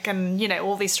pandemic and,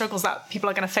 all these struggles that people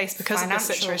are going to face because Financial of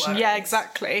the situation. worries. Yeah,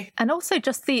 exactly. And also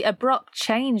just the abrupt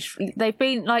change. They've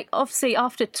been obviously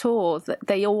after tour,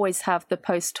 they always have the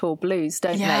post-tour blues,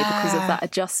 don't they? Because of that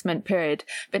adjustment period.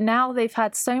 But now they've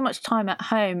had so much time at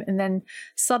home, and then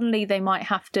suddenly they might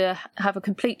have to have a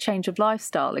complete change of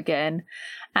lifestyle again.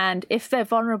 And if they're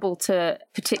vulnerable to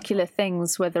particular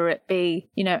things, whether it be,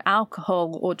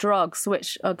 alcohol or drugs,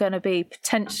 which are going to be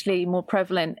potentially more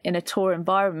prevalent in a tour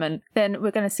environment, then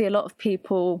we're going to see a lot of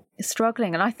people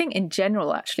struggling. And I think in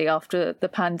general, actually, after the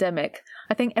pandemic,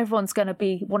 I think everyone's going to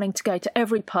be wanting to go to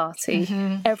every party,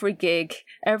 every gig,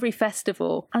 every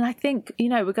festival. And I think,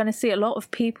 we're going to see a lot of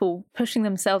people pushing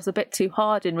themselves a bit too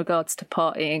hard in regards to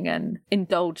partying and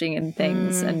indulging in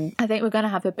things. And I think we're going to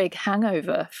have a big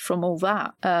hangover from all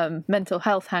that. Mental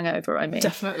health hangover, I mean.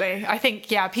 Definitely. I think,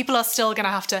 people are still going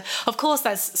to have to, of course,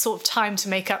 there's sort of time to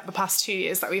make up the past 2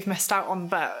 years that we've missed out on,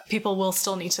 but people will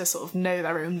still need to sort of know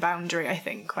their own boundary, I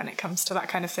think, when it comes to that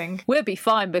kind of thing. We'll be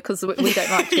fine because we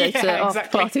don't like to go to our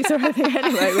exactly. parties or anything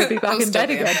anyway. We'll be back We'll in still bed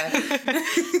be in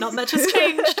again. Not much has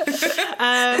changed.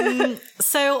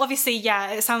 So obviously,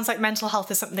 yeah, it sounds like mental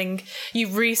health is something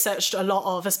you've researched a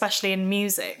lot of, especially in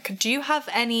music. Do you have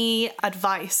any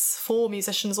advice for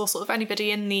musicians or sort of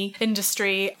anybody in the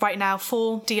industry right now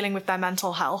for dealing with their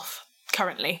mental health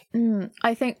currently?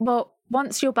 I think, well,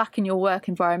 once you're back in your work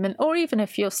environment, or even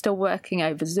if you're still working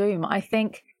over Zoom, I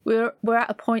think we're at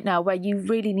a point now where you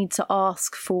really need to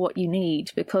ask for what you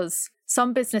need, because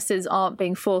some businesses aren't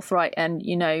being forthright and,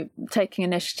 you know, taking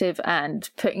initiative and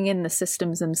putting in the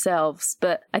systems themselves.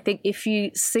 But I think if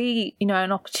you see, you know,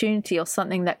 an opportunity or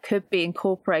something that could be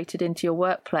incorporated into your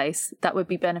workplace that would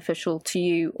be beneficial to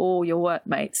you or your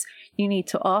workmates, you need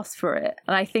to ask for it.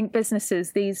 And I think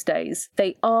businesses these days,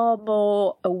 they are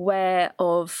more aware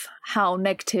of how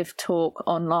negative talk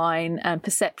online and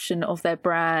perception of their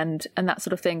brand and that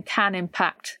sort of thing can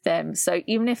impact them. So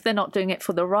even if they're not doing it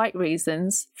for the right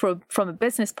reasons, from a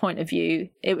business point of view,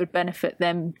 it would benefit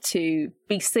them to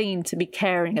be seen to be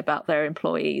caring about their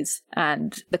employees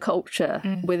and the culture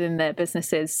within their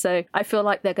businesses. So I feel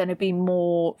like they're going to be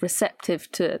more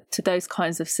receptive to those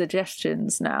kinds of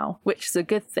suggestions now, which is a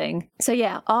good thing. So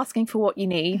yeah, asking for what you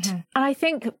need. And I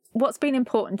think what's been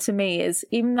important to me is,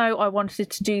 even though I wanted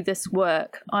to do this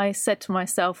work, I said to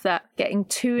myself that getting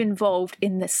too involved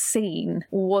in the scene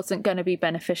wasn't going to be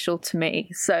beneficial to me.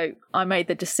 So I made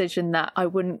the decision that I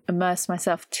wouldn't immerse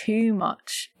myself too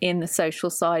much in the social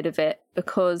side of it,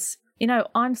 because, you know,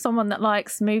 I'm someone that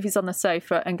likes movies on the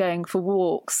sofa and going for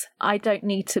walks. I don't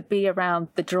need to be around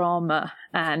the drama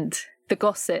and the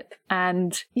gossip.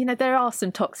 And, you know, there are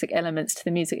some toxic elements to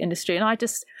the music industry, and I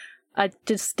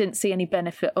just didn't see any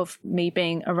benefit of me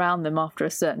being around them after a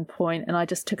certain point. And I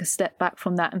just took a step back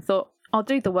from that and thought, I'll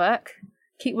do the work,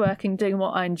 keep working, doing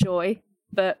what I enjoy,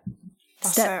 but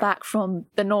step back from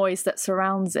the noise that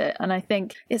surrounds it. And I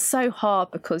think it's so hard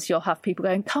because you'll have people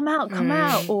going, come out,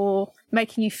 or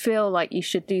making you feel like you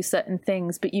should do certain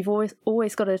things, but you've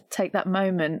always got to take that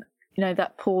moment, you know,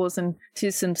 that pause and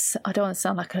do some, I don't want to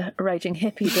sound like a raging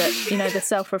hippie, but, you know, the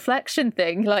self-reflection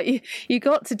thing. Like you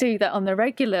got to do that on the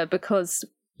regular, because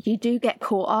you do get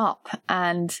caught up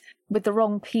and with the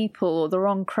wrong people or the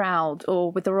wrong crowd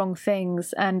or with the wrong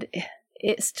things, and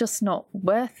it's just not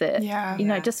worth it. You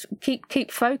know, just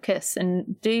keep focus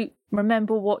and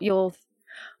remember what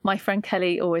my friend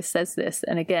Kelly always says this,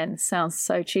 and again, sounds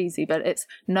so cheesy, but it's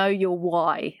know your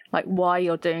why, like why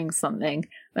you're doing something,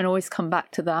 and always come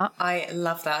back to that. I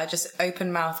love that. I just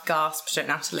open mouth gasped at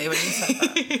Natalie when you said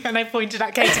that. And I pointed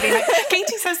at Katie, being like,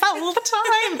 Katie says that all the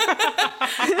time.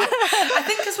 I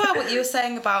think as well what you were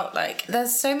saying about, like,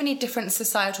 there's so many different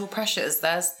societal pressures.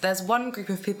 There's one group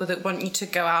of people that want you to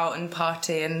go out and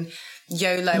party and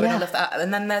YOLO and all of that,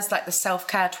 and then there's like the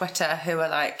self-care Twitter who are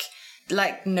like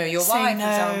know your why, for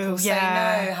example, say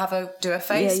no, do a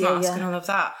face mask and all of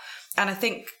that. And I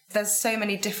think there's so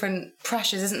many different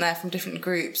pressures, isn't there, from different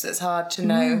groups, it's hard to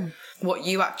know what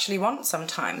you actually want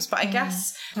sometimes. But I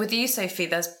guess with you, Sophie,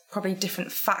 there's probably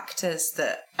different factors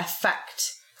that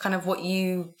affect kind of what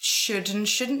you should and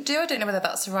shouldn't do. I don't know whether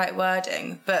that's the right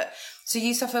wording, but so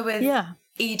you suffer with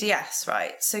EDS,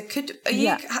 right? So are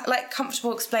you like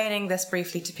comfortable explaining this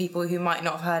briefly to people who might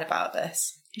not have heard about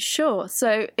this? Sure.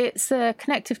 So it's a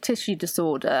connective tissue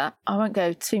disorder. I won't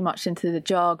go too much into the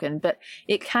jargon, but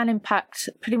it can impact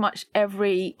pretty much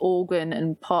every organ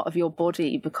and part of your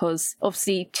body, because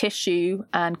obviously tissue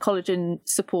and collagen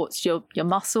supports your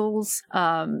muscles,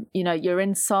 you know, your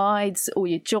insides, all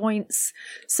your joints.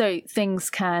 So things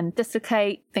can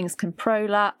dislocate, things can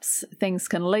prolapse, things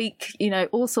can leak, you know,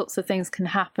 all sorts of things can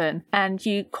happen. And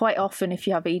you quite often, if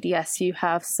you have EDS, you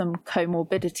have some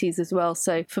comorbidities as well.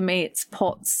 So for me, it's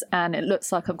POTS, and it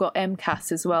looks like I've got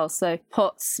MCAS as well. So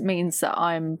POTS means that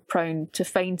I'm prone to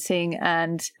fainting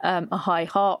and a high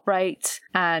heart rate,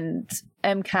 and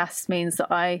MCAS means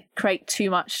that I create too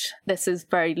much. This is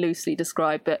very loosely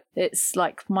described, but it's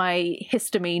like my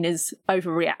histamine is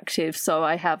overreactive, so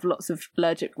I have lots of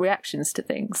allergic reactions to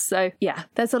things. So yeah,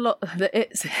 there's a lot of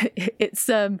it.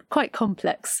 It's quite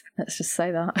complex. Let's just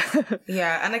say that.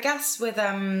 Yeah, and I guess with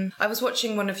I was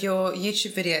watching one of your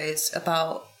YouTube videos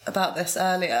about this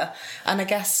earlier, and I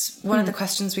guess one of the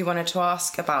questions we wanted to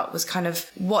ask about was kind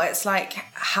of what it's like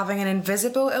having an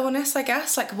invisible illness, I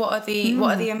guess. Like what are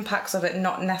the impacts of it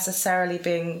not necessarily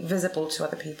being visible to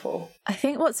other people? I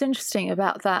think what's interesting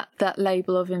about that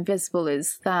label of invisible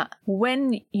is that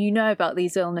when you know about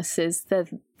these illnesses,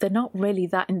 they're not really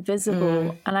that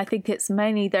invisible. And I think it's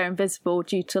mainly they're invisible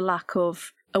due to lack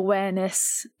of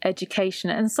awareness, education,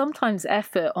 and sometimes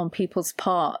effort on people's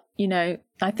part. You know,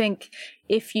 I think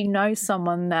if you know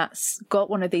someone that's got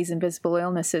one of these invisible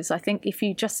illnesses, I think if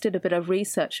you just did a bit of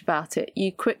research about it,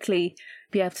 you quickly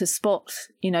be able to spot,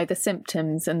 you know, the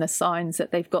symptoms and the signs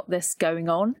that they've got this going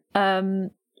on.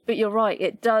 But you're right,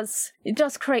 it does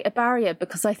create a barrier,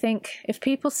 because I think if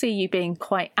people see you being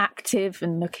quite active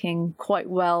and looking quite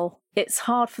well, it's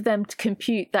hard for them to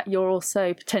compute that you're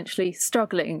also potentially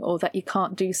struggling or that you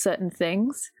can't do certain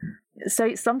things.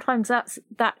 So sometimes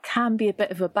that can be a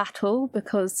bit of a battle,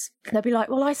 because they'll be like,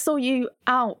 well, I saw you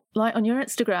out like on your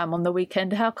Instagram on the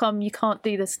weekend. How come you can't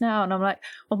do this now? And I'm like,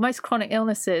 well, most chronic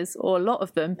illnesses, or a lot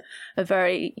of them, are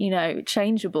very, you know,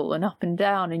 changeable and up and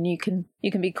down. And you can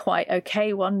be quite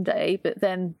okay one day, but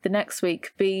then the next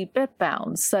week be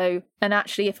bedbound. So, and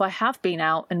actually, if I have been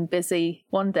out and busy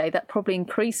one day, that probably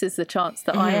increases the chance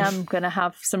that I am going to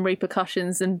have some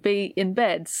repercussions and be in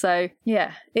bed. So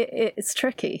yeah, it's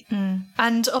tricky.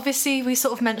 And obviously we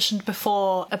sort of mentioned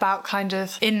before about kind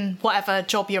of in whatever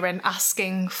job you're in,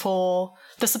 asking for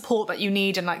the support that you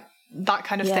need and like that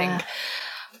kind of thing.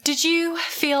 Did you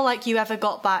feel like you ever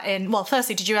got that in? Well,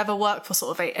 firstly, did you ever work for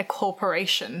sort of a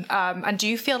corporation? And do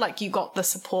you feel like you got the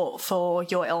support for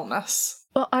your illness?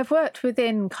 Well, I've worked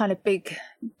within kind of big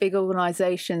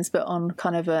organisations, but on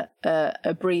kind of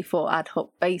a brief or ad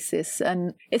hoc basis.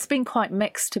 And it's been quite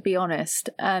mixed, to be honest.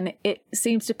 And it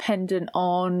seems dependent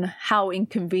on how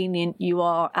inconvenient you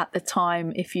are at the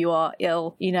time. If you are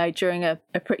ill, you know, during a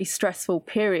pretty stressful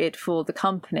period for the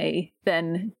company,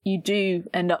 then you do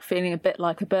end up feeling a bit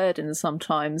like a burden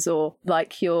sometimes, or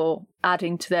like you're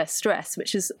adding to their stress,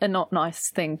 which is a not nice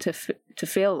thing to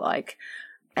feel like.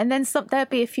 And then there'll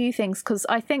be a few things, because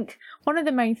I think one of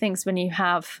the main things when you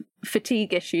have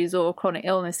fatigue issues or chronic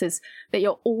illness is that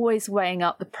you're always weighing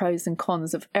up the pros and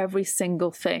cons of every single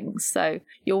thing. So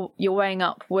you're weighing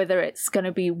up whether it's going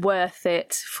to be worth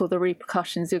it for the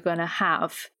repercussions you're going to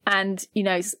have. And, you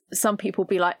know, some people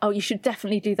be like, oh, you should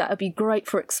definitely do that. It'd be great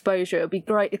for exposure. It'll be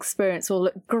great experience, or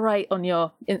look great on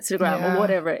your Instagram or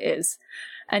whatever it is.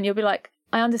 And you'll be like,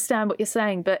 I understand what you're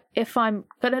saying, but if I'm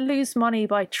going to lose money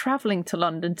by travelling to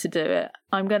London to do it,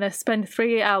 I'm going to spend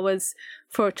 3 hours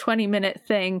for a 20-minute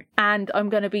thing, and I'm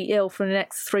going to be ill for the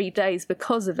next 3 days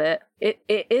because of it.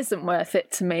 It isn't worth it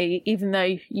to me, even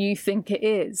though you think it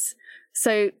is.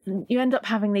 So you end up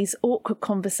having these awkward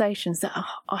conversations that,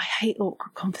 I hate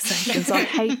awkward conversations. I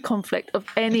hate conflict of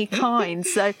any kind.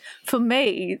 So for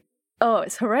me,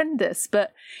 it's horrendous.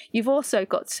 But you've also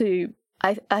got to,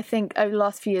 I think over the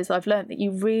last few years, I've learned that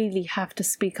you really have to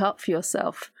speak up for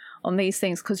yourself on these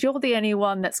things, because you're the only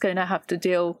one that's going to have to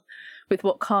deal with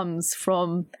what comes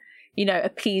from, you know,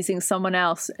 appeasing someone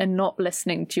else and not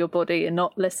listening to your body and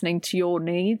not listening to your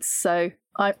needs. So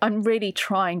I'm really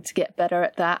trying to get better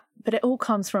at that. But it all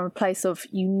comes from a place of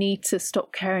you need to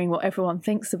stop caring what everyone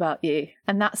thinks about you.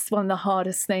 And that's one of the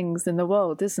hardest things in the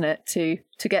world, isn't it, to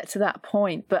get to that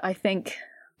point. But I think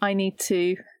I need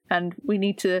to, and we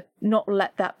need to not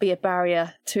let that be a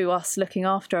barrier to us looking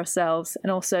after ourselves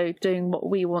and also doing what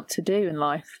we want to do in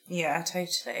life. Yeah,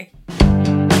 totally.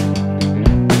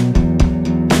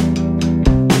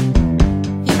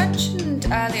 You mentioned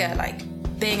earlier, like,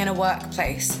 being in a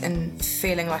workplace and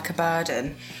feeling like a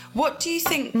burden. What do you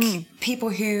think people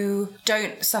who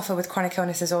don't suffer with chronic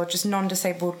illnesses, or just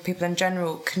non-disabled people in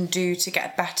general, can do to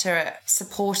get better at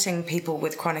supporting people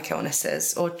with chronic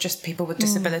illnesses, or just people with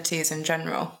disabilities in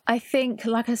general? I think,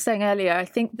 like I was saying earlier, I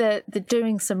think the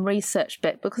doing some research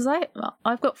bit, because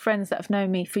I've got friends that have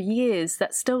known me for years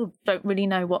that still don't really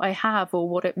know what I have or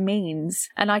what it means.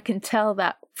 And I can tell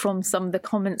that from some of the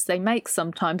comments they make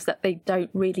sometimes, that they don't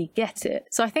really get it.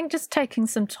 So I think just taking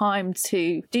some time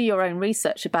to do your own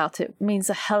research about it means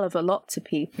a hell of a lot to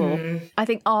people. I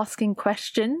think asking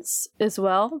questions as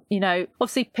well, you know,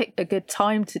 obviously pick a good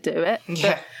time to do it,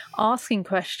 but asking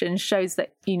questions shows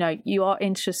that, you know, you are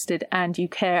interested and you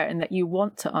care and that you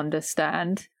want to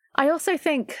understand. I also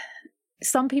think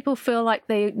some people feel like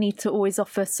they need to always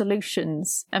offer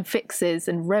solutions and fixes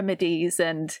and remedies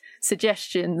and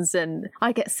suggestions. And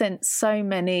I get sent so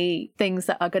many things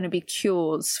that are going to be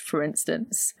cures, for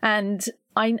instance. And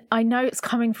I know it's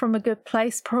coming from a good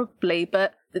place, probably,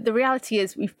 but the reality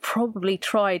is we've probably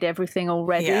tried everything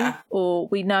already, or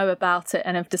we know about it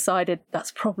and have decided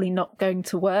that's probably not going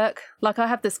to work. Like, I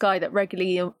have this guy that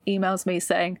regularly emails me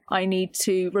saying, I need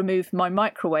to remove my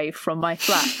microwave from my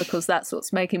flat because that's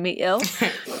what's making me ill.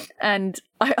 And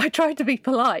I tried to be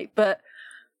polite, but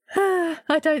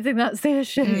I don't think that's the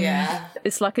issue. Yeah.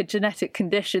 It's like a genetic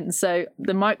condition. So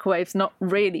the microwave's not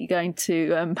really going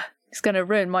to... it's going to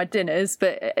ruin my dinners,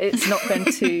 but it's not going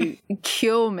to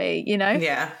cure me, you know?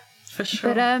 Yeah, For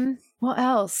sure. But what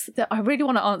else? I really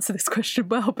want to answer this question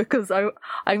well, because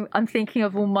I'm thinking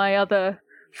of all my other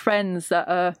friends that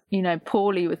are, you know,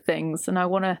 poorly with things, and I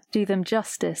want to do them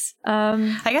justice.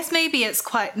 I guess maybe it's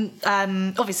quite,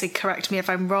 obviously correct me if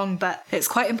I'm wrong, but it's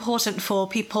quite important for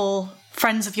people,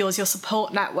 friends of yours, your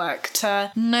support network,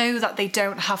 to know that they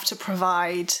don't have to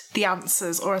provide the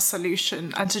answers or a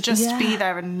solution, and to just be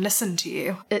there and listen to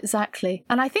you. Exactly.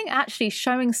 And I think actually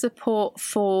showing support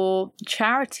for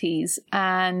charities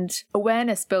and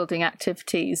awareness building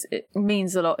activities, it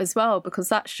means a lot as well, because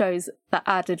that shows that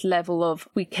added level of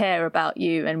we care about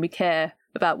you and we care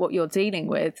about what you're dealing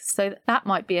with. So that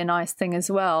might be a nice thing as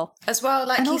well. As well,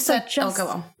 like And you also said, just, go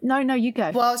on. No, you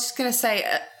go. Well, I was just going to say,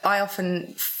 I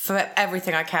often, for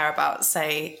everything I care about,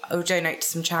 say, donate to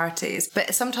some charities.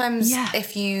 But sometimes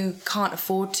if you can't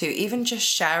afford to, even just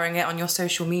sharing it on your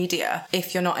social media,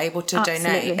 if you're not able to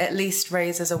donate, at least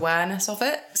raises awareness of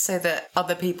it so that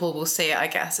other people will see it, I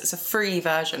guess. It's a free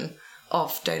version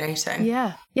of donating.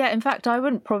 Yeah. In fact, I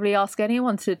wouldn't probably ask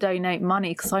anyone to donate money,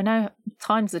 because I know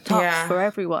times are tough for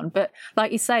everyone. But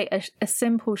like you say, a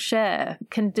simple share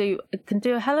can do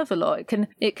a hell of a lot.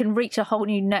 It can reach a whole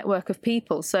new network of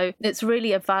people. So it's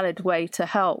really a valid way to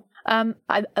help.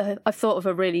 I've thought of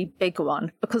a really big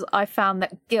one, because I found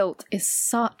that guilt is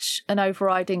such an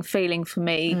overriding feeling for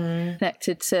me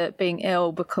connected to being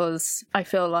ill, because I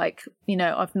feel like, you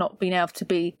know, I've not been able to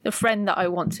be the friend that I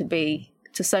want to be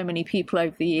to so many people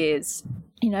over the years,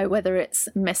 you know, whether it's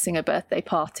missing a birthday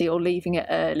party or leaving it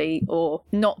early or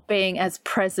not being as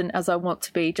present as I want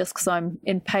to be just because I'm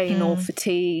in pain or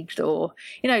fatigued, or,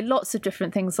 you know, lots of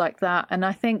different things like that. And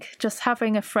I think just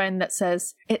having a friend that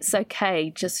says, it's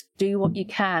okay, just do what you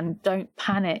can, don't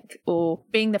panic, or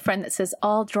being the friend that says,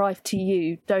 I'll drive to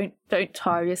you, don't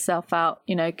tire yourself out,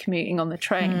 you know, commuting on the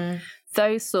train.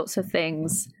 Those sorts of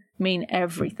things mean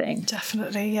everything.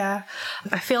 Definitely, yeah.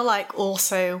 I feel like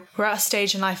also we're at a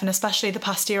stage in life, and especially the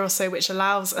past year or so, which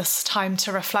allows us time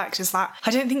to reflect, is that I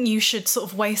don't think you should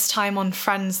sort of waste time on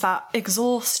friends that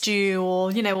exhaust you,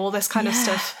 or, you know, all this kind of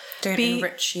stuff. Don't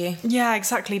enrich you. Yeah,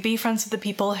 exactly. Be friends with the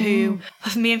people who,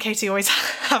 me and Katie always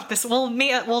have this,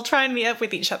 we'll try and meet up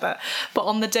with each other. But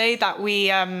on the day that we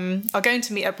are going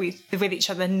to meet up with each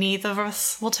other, neither of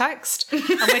us will text. And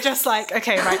we're just like,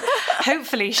 okay, right,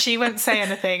 hopefully she won't say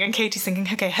anything. And Katie's thinking,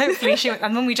 okay, hopefully she won't.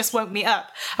 And then we just won't meet up.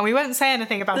 And we won't say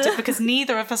anything about it because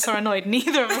neither of us are annoyed.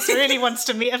 Neither of us really wants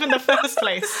to meet up in the first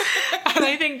place. And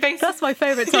I think basically... That's my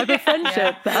favourite type of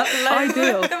friendship. That's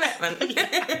ideal. Commitment.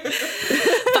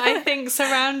 But I think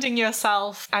surrounding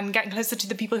yourself and getting closer to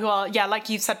the people who are, yeah, like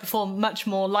you've said before, much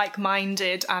more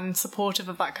like-minded and supportive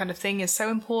of that kind of thing is so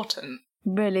important.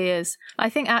 Really is. I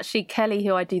think actually Kelly,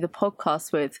 who I do the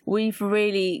podcast with, we've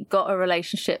really got a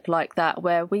relationship like that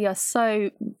where we are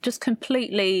so just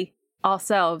completely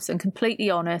ourselves and completely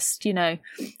honest, you know,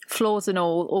 flaws and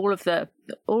all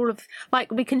of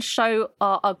like we can show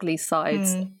our ugly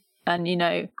sides. And, you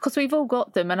know, because we've all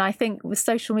got them. And I think with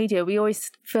social media, we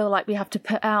always feel like we have to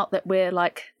put out that we're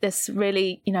like this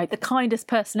really, you know, the kindest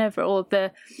person ever, or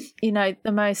the, you know,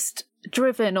 the most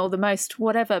driven or the most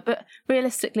whatever. But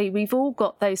realistically, we've all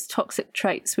got those toxic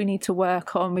traits we need to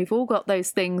work on. We've all got those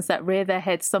things that rear their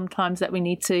heads sometimes that we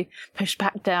need to push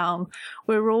back down.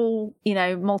 We're all, you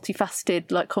know,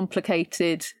 multifaceted, like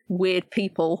complicated, weird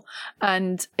people.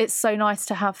 And it's so nice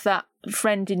to have that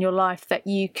friend in your life that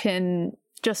you can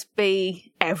just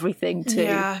be everything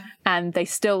to, and they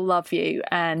still love you.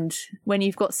 And when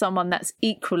you've got someone that's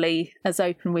equally as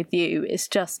open with you, it's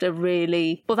just a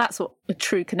really, well, that's what a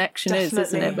true connection is,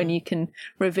 isn't it? When you can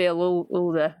reveal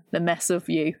all the mess of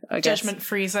you, I guess.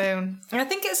 Judgment-free zone. And I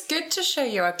think it's good to show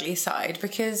your ugly side,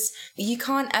 because you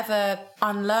can't ever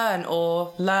unlearn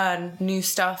or learn new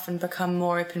stuff and become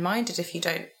more open-minded if you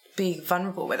don't be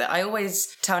vulnerable with it. I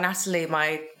always tell Natalie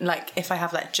if I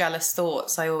have like jealous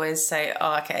thoughts, I always say,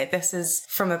 oh, okay, this is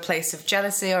from a place of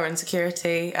jealousy or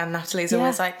insecurity. And Natalie's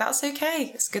always like, that's okay.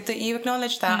 It's good that you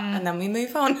acknowledge that. And then we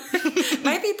move on.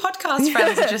 Maybe podcast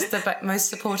friends are just the most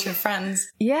supportive friends.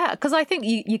 Yeah, because I think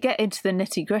you get into the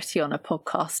nitty gritty on a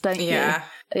podcast, don't you?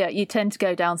 Yeah, you tend to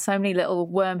go down so many little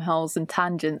wormholes and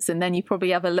tangents, and then you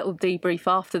probably have a little debrief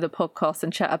after the podcast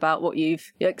and chat about what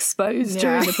you've exposed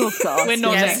during the podcast. We're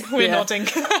nodding. We're nodding.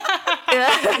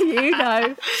 Yeah, you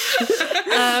know.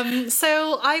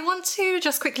 So I want to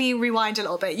just quickly rewind a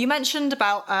little bit. You mentioned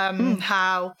about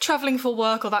how traveling for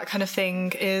work or that kind of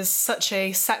thing is such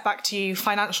a setback to you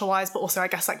financial wise, but also I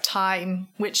guess like time,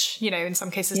 which, you know, in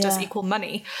some cases does equal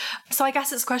money. So I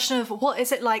guess it's a question of what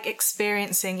is it like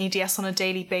experiencing EDS on a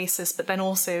daily basis, but then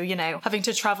also, you know, having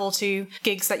to travel to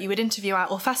gigs that you would interview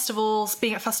at or festivals,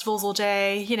 being at festivals all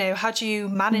day, you know, how do you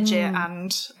manage it?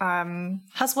 And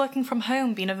has working from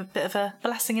home been a bit of a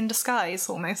blessing in disguise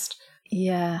almost?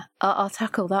 Yeah, I'll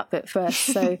tackle that bit first.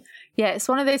 So, yeah, it's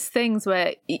one of those things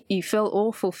where you feel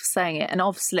awful for saying it. And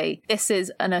obviously, this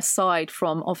is an aside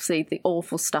from obviously the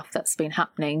awful stuff that's been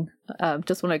happening.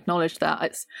 Just want to acknowledge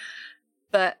that.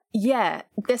 But yeah,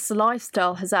 this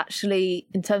lifestyle has actually,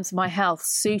 in terms of my health,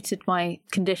 suited my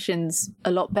conditions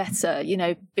a lot better. You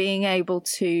know, being able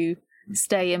to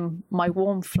stay in my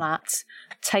warm flat,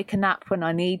 take a nap when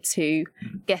I need to,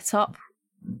 get up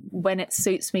when it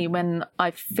suits me, when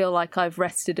I feel like I've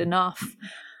rested enough.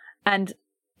 And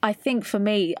I think for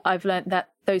me, I've learned that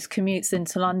those commutes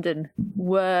into London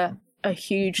were a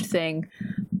huge thing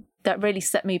that really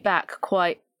set me back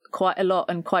quite a lot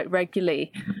and quite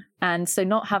regularly. And so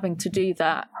not having to do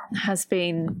that has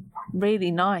been really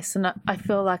nice. And I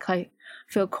feel like I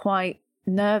feel quite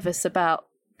nervous about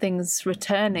things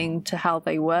returning to how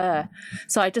they were.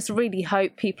 So I just really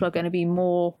hope people are going to be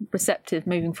more receptive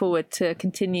moving forward to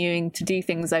continuing to do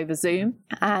things over Zoom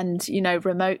and, you know,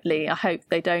 remotely. I hope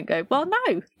they don't go, well,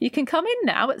 no, you can come in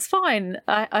now, it's fine.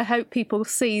 I hope people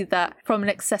see that from an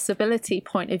accessibility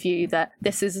point of view, that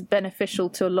this is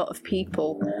beneficial to a lot of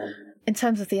people. In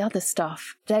terms of the other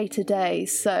stuff, day to day,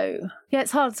 so yeah,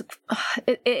 it's hard.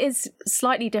 It is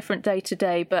slightly different day to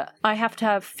day, but I have to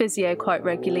have physio quite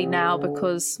regularly now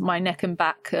because my neck and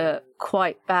back are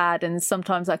quite bad, and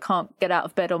sometimes I can't get out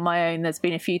of bed on my own. There's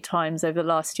been a few times over the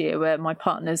last year where my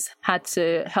partner's had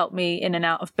to help me in and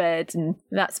out of bed, and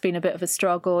that's been a bit of a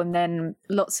struggle. And then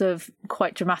lots of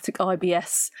quite dramatic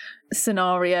IBS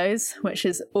scenarios, which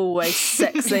is always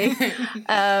sexy.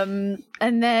 And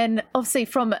then obviously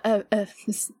from a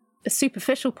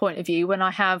superficial point of view, when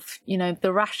I have, you know,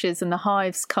 the rashes and the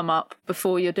hives come up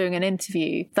before you're doing an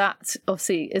interview, that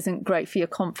obviously isn't great for your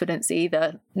confidence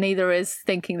either. Neither is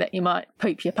thinking that you might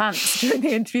poop your pants during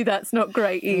the interview. That's not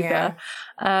great either.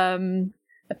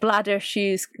 Bladder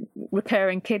issues,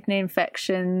 recurring kidney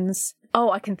infections.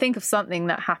 Oh, I can think of something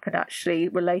that happened actually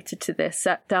related to this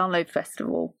at Download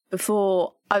Festival.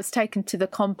 Before I was taken to the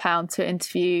compound to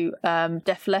interview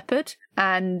Def Leppard,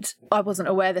 and I wasn't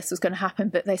aware this was going to happen,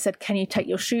 but they said, can you take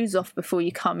your shoes off before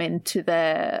you come into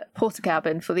their porta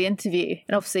cabin for the interview?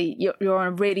 And obviously you're on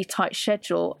a really tight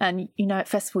schedule, and you know, at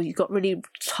festival you've got really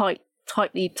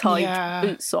tightly tied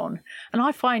boots on, and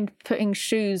I find putting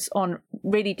shoes on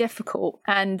really difficult,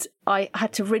 and I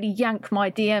had to really yank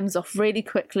my DMs off really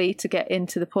quickly to get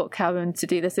into the port cabin to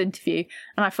do this interview,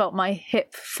 and I felt my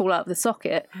hip fall out of the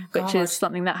socket, which is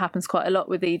something that happens quite a lot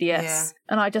with EDS,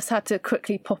 and I just had to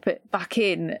quickly pop it back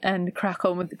in and crack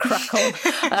on with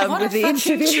the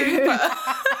interview.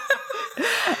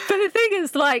 But the thing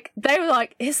is, like, they were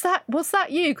like, was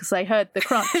that you? Because they heard the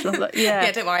crunch. And I was like, yeah.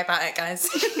 Yeah, don't worry about it, guys.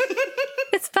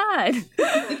 It's fine.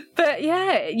 But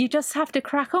yeah, you just have to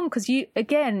crack on because you've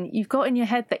got in your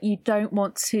head that you don't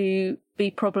want to be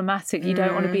problematic. You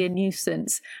don't want to be a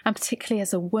nuisance. And particularly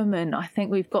as a woman, I think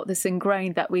we've got this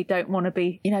ingrained that we don't want to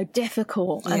be, you know,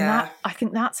 difficult. And that, I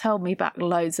think that's held me back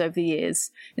loads over the years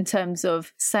in terms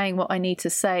of saying what I need to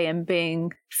say and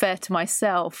being fair to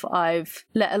myself. I've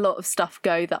let a lot of stuff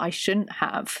go that I shouldn't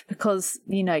have because,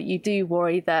 you know, you do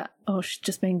worry that, oh, she's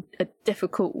just being a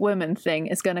difficult woman thing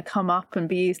is going to come up and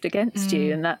be used against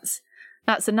you. And that's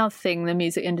another thing the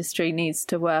music industry needs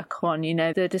to work on, you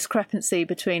know, the discrepancy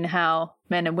between how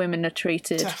men and women are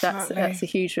treated. That's a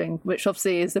huge thing, which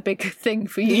obviously is a big thing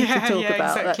for you to talk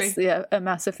about. Exactly. That's a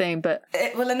massive thing. But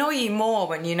it will annoy you more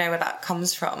when you know where that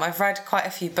comes from. I've read quite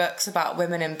a few books about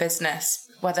women in business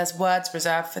where there's words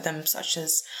reserved for them, such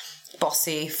as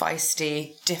bossy,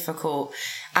 feisty, difficult.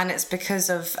 And it's because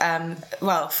of,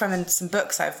 from some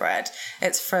books I've read,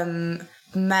 it's from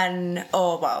men,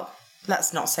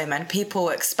 let's not say men, people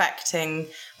expecting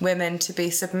women to be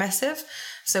submissive.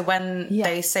 So when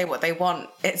they say what they want,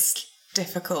 it's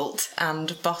difficult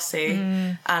and bossy,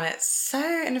 and it's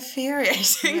so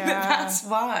infuriating that's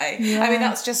why. I mean,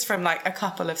 that's just from like a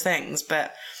couple of things,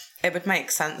 but it would make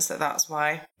sense that that's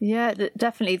why. Yeah,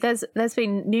 definitely. There's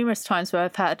been numerous times where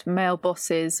I've had male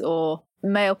bosses or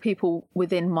male people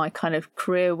within my kind of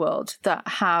career world that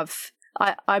have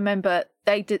I remember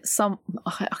they did some.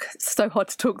 It's so hard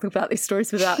to talk about these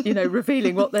stories without,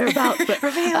 revealing what they're about. But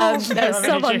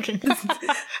someone,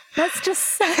 let's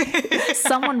just say,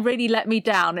 someone really let me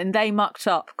down, and they mucked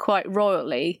up quite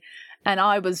royally. And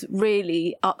I was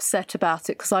really upset about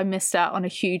it because I missed out on a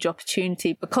huge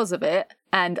opportunity because of it.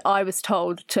 And I was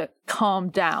told to calm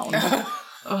down.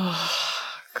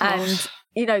 And,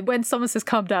 when someone says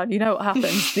calm down, you know what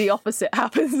happens? The opposite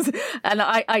happens. And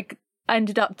I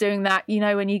ended up doing that,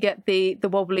 when you get the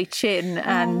wobbly chin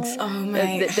and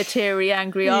the teary,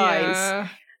 angry eyes.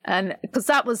 And because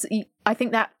I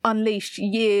think that unleashed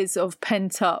years of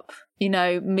pent up,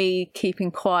 me keeping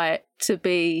quiet to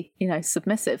be,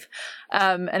 submissive.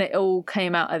 And it all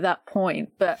came out at that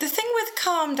point. But the thing with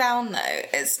calm down, though,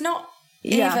 it's not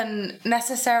even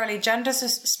necessarily gender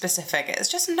specific. It's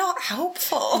just not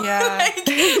helpful. Yeah.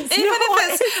 Even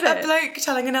if it's a bloke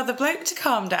telling another bloke to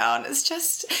calm down, it's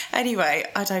just... Anyway,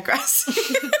 I digress.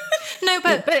 No,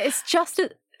 but it's just...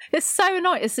 It's so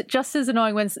annoying. It's just as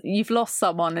annoying when you've lost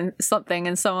someone and something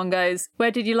and someone goes, where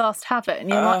did you last have it? And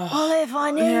you're like, well, if I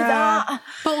knew that.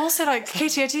 But also,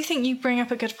 Katie, I do think you bring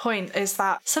up a good point, is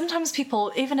that sometimes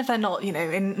people, even if they're not, in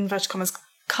inverted commas,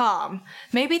 calm,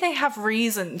 maybe they have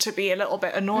reason to be a little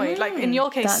bit annoyed. Like in your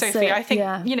case, Sophie, I think,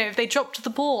 if they dropped the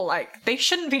ball, they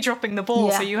shouldn't be dropping the ball.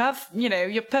 Yeah. So you have,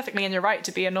 you're perfectly in your right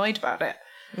to be annoyed about it.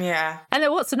 Yeah. And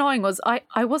then what's annoying was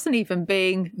I wasn't even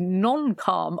being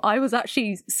non-calm. I was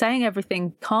actually saying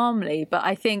everything calmly, but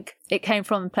I think it came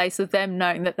from the place of them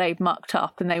knowing that they'd mucked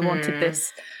up and they wanted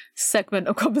this segment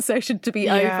of conversation to be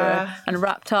over and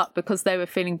wrapped up because they were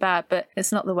feeling bad, but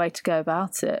it's not the way to go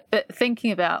about it. But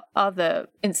thinking about other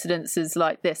incidences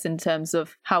like this in terms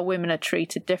of how women are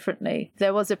treated differently,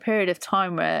 there was a period of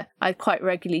time where I'd quite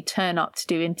regularly turn up to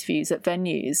do interviews at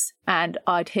venues and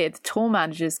I'd hear the tour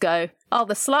managers go, oh,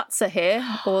 the sluts are here,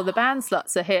 or the band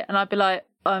sluts are here, and I'd be like,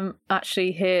 I'm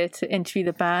actually here to interview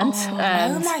the band.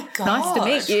 And my God. Nice to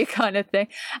meet you, kind of thing.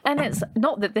 And it's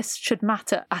not that this should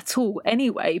matter at all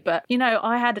anyway, but,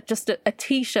 I had just a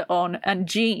T-shirt on and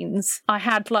jeans. I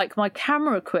had, my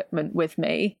camera equipment with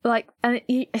me. And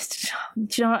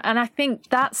I think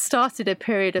that started a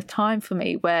period of time for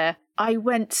me where I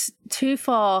went too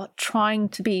far trying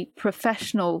to be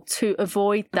professional to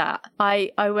avoid that. I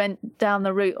went down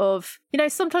the route of,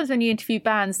 sometimes when you interview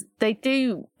bands, they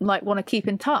do want to keep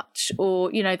in touch, or,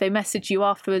 they message you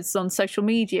afterwards on social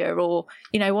media, or,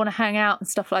 want to hang out and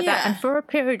stuff like that. And for a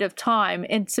period of time,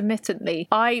 intermittently,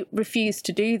 I refused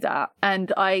to do that.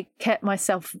 And I kept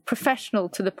myself professional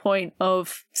to the point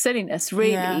of silliness,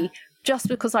 really. Yeah. Just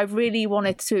because I really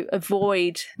wanted to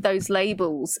avoid those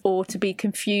labels or to be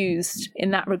confused in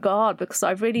that regard, because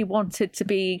I really wanted to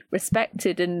be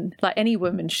respected and like any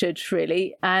woman should,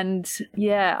 really. And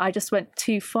I just went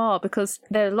too far, because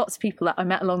there are lots of people that I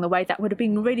met along the way that would have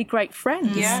been really great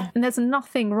friends. Yeah. And there's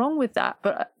nothing wrong with that.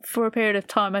 But for a period of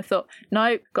time, I thought,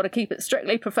 no, got to keep it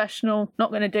strictly professional,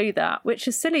 not going to do that, which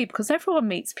is silly because everyone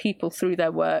meets people through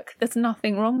their work. There's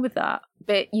nothing wrong with that.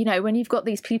 But, when you've got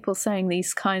these people saying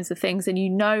these kinds of things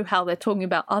and how they're talking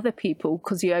about other people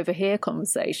because you overhear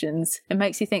conversations, it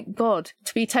makes you think, God,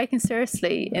 to be taken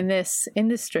seriously in this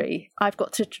industry, I've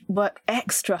got to work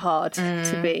extra hard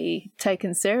to be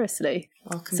taken seriously.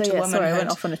 Welcome to womanhood. Sorry, I went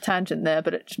off on a tangent there,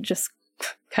 but it just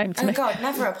came to me. Oh God,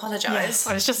 never apologise. Yes,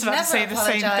 I was just about to say the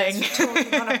same thing. For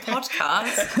talking on a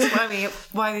podcast.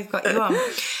 That's why we've got you on.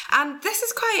 And this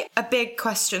is quite a big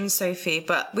question, Sophie,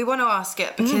 but we want to ask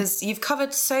it because you've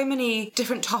covered so many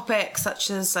different topics, such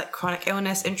as chronic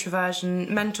illness,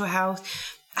 introversion, mental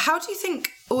health. How do you think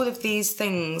all of these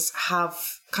things have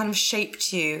kind of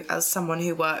shaped you as someone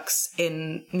who works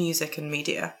in music and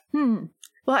media?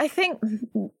 Well, I think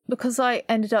because I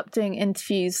ended up doing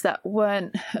interviews that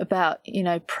weren't about,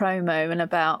 promo and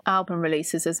about album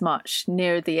releases as much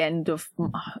near the end of,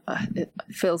 it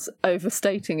feels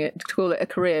overstating it to call it a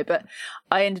career, but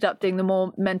I ended up doing the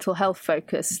more mental health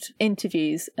focused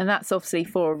interviews, and that's obviously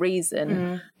for a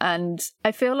reason. And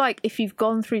I feel like if you've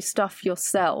gone through stuff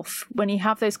yourself, when you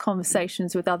have those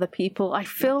conversations with other people, I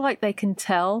feel like they can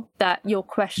tell that your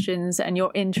questions and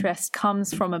your interest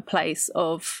comes from a place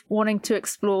of wanting to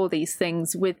explore these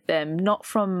things with them, not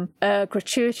from a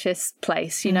gratuitous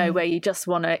place, where you just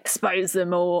want to expose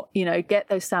them or, get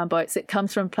those sound bites. It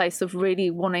comes from a place of really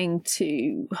wanting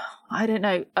to,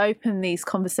 open these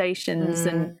conversations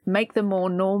and make them more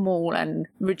normal and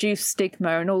reduce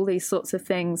stigma and all these sorts of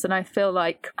things. And I feel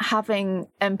like having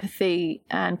empathy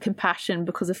and compassion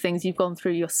because of things you've gone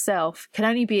through yourself can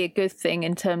only be a good thing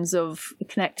in terms of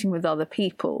connecting with other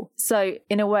people. So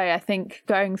in a way, I think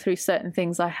going through certain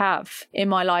things I have in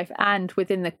my life and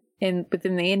within the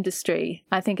within the industry,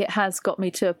 I think it has got me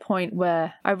to a point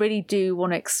where I really do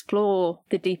want to explore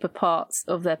the deeper parts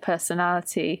of their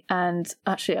personality. And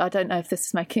actually, I don't know if this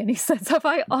is making any sense. Have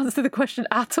I answered the question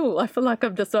at all? I feel like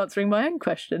I'm just answering my own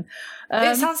question.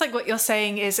 It sounds like what you're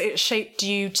saying is it shaped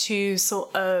you to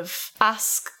sort of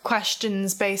ask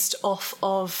questions based off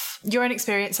of your own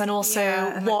experience and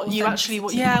also what you actually...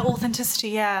 authenticity.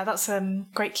 Yeah, that's a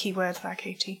great keyword there,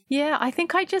 Katie. Yeah, I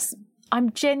think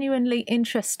I'm genuinely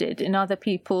interested in other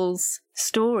people's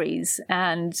stories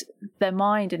and their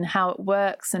mind and how it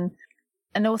works, and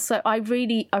also I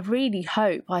really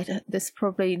hope this is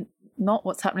probably not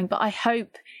what's happening, but I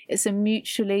hope it's a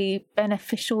mutually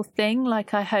beneficial thing.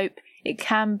 Like, I hope it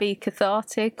can be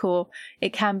cathartic, or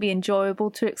it can be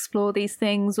enjoyable to explore these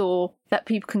things, or that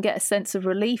people can get a sense of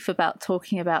relief about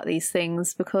talking about these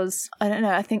things, because I don't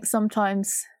know, I think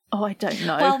sometimes... Oh, I don't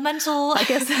know. Well, I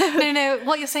guess... No,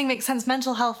 what you're saying makes sense.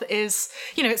 Mental health is,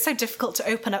 it's so difficult to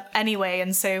open up anyway.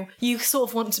 And so you sort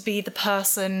of want to be the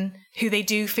person who they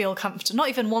do feel comfortable, not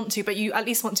even want to, but you at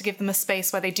least want to give them a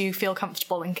space where they do feel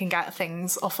comfortable and can get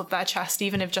things off of their chest,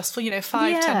 even if just for,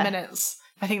 5-10 minutes.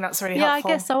 I think that's really helpful.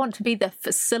 Yeah, I guess I want to be the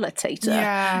facilitator.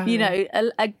 Yeah.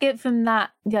 I give them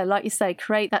that, like you say,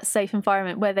 create that safe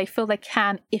environment where they feel they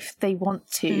can if they want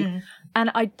to. And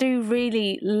I do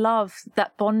really love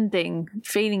that bonding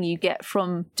feeling you get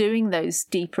from doing those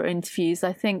deeper interviews.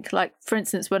 I think, like, for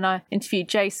instance, when I interviewed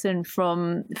Jason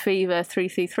from Fever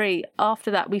 333,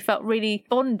 after that we felt really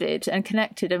bonded and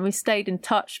connected, and we stayed in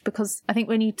touch, because I think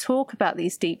when you talk about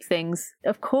these deep things,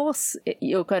 of course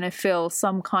you're going to feel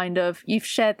some kind of, you've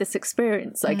shared this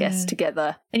experience, I guess,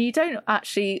 together. And you don't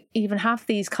actually even have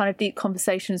these kind of deep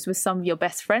conversations with some of your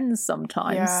best friends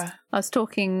sometimes. Yeah. I was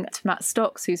talking to Matt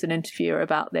Stocks, who's an interviewer,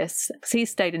 about this, because he's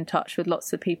stayed in touch with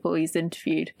lots of people he's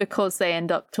interviewed, because they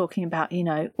end up talking about,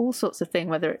 all sorts of things,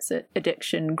 whether it's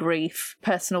addiction, grief,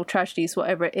 personal tragedies,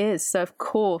 whatever it is. So of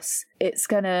course it's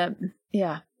going to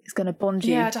bond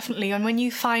you. Yeah, definitely. And when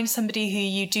you find somebody who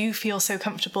you do feel so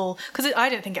comfortable, because I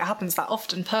don't think it happens that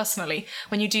often personally,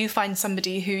 when you do find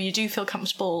somebody who you do feel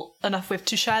comfortable enough with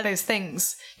to share those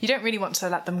things, you don't really want to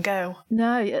let them go.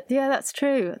 No, yeah, that's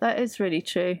true. That is really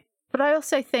true. But I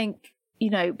also think,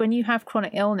 when you have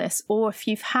chronic illness, or if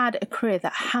you've had a career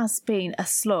that has been a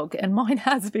slog, and mine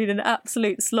has been an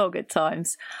absolute slog at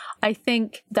times, I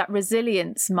think that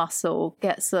resilience muscle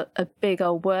gets a big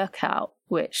old workout,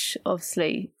 which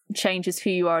obviously changes who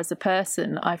you are as a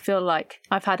person. I feel like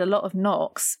I've had a lot of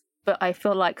knocks, but I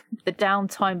feel like the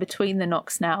downtime between the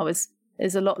knocks now is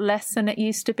a lot less than it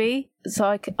used to be.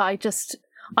 So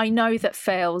I know that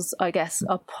fails, I guess,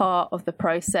 are part of the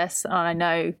process, and I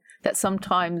know that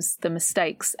sometimes the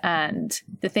mistakes and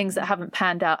the things that haven't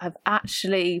panned out have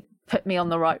actually put me on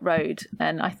the right road.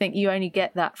 And I think you only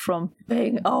get that from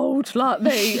being old like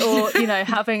me, or,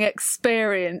 having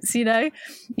experience, You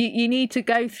need to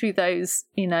go through those,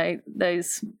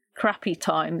 those crappy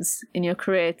times in your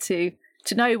career to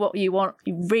know what you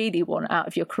really want out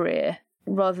of your career,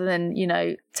 rather than,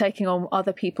 taking on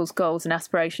other people's goals and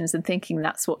aspirations and thinking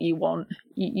that's what you want.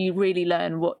 You really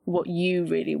learn what you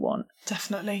really want.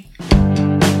 Definitely.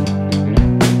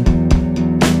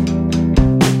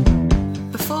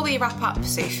 Before we wrap up,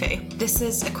 Sophie, this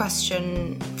is a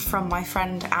question from my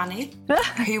friend Annie,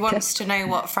 who wants to know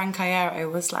what Frank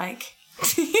Iero was like.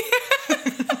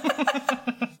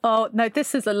 Oh, no,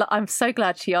 this is I'm so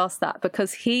glad she asked that,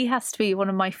 because he has to be one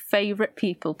of my favourite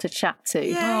people to chat to.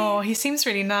 Yay. Oh, he seems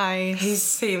really nice. He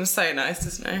seems so nice,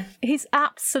 doesn't he?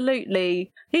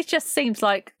 He just seems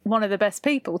like one of the best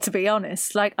people, to be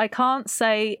honest. Like, I can't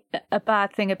say a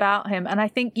bad thing about him. And I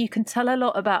think you can tell a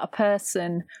lot about a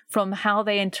person from how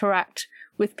they interact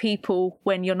with people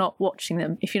when you're not watching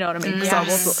them, if you know what I mean, because I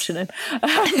was watching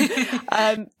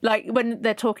them. Like when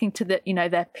they're talking to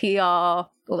their PR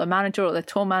or the manager or the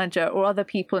tour manager or other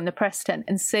people in the press tent,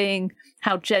 and seeing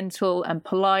how gentle and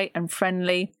polite and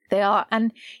friendly they are.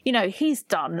 And, he's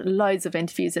done loads of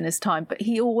interviews in his time, but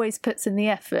he always puts in the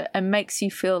effort and makes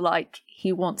you feel like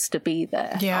he wants to be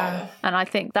there. Yeah. And I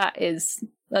think that is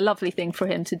a lovely thing for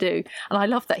him to do. And I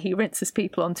love that he rinses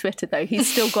people on Twitter, though. He's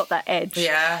still got that edge.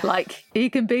 Yeah. Like, he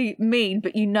can be mean,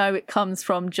 but it comes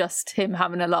from just him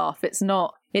having a laugh. He's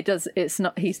not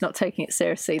taking it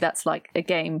seriously. That's like a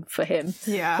game for him.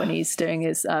 Yeah. When he's doing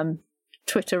his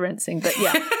Twitter rinsing. But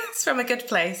yeah. It's from a good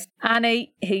place.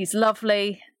 Annie, he's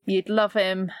lovely. You'd love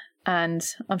him. And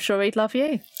I'm sure he'd love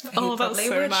you. Oh, that's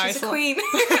so nice. She's a queen.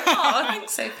 Oh,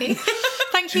 thanks, Sophie.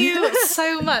 Thank you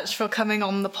so much for coming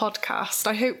on the podcast.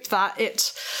 I hope that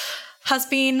it has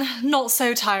been not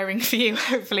so tiring for you.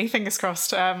 Hopefully, fingers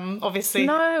crossed. Obviously.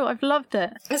 No, I've loved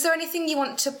it. Is there anything you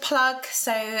want to plug?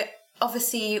 So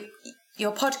obviously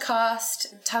your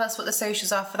podcast, tell us what the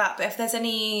socials are for that. But if there's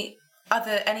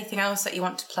anything else that you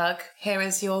want to plug, here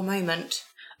is your moment.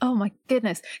 Oh my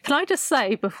goodness. Can I just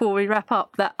say before we wrap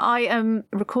up that I am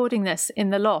recording this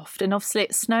in the loft, and obviously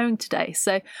it's snowing today.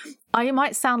 So I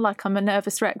might sound like I'm a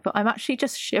nervous wreck, but I'm actually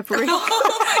just shivering.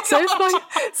 So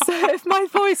if my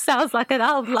voice sounds like an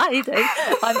old lady,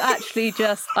 I'm actually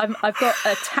I've got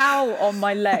a towel on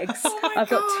my legs. I've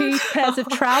got 2 pairs of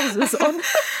trousers on.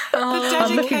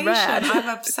 I'm looking rad. I'm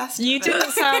obsessed with You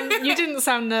didn't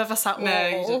sound nervous at all.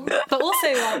 you didn't. But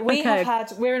also,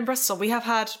 like, we're in Bristol. We have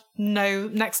had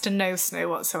next to no snow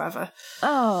whatsoever.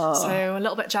 Oh, So a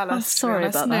little bit jealous. I'm sorry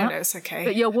about that. No, it's okay.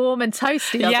 but you're warm and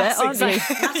toasty, I Yes, bet, aren't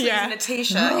exactly. you? Natalie in a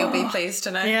t-shirt, you'll be pleased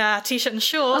to know. Yeah, t-shirt and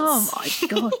shorts. Oh my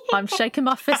God. I'm shaking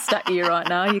my fist at you right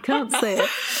now. You can't see it.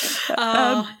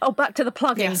 Back to the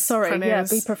plugin. Yes, Sorry. for Yeah,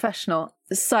 news. be professional.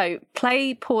 So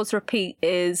Play Pause Repeat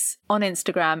is on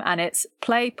Instagram, and it's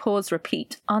Play Pause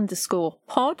Repeat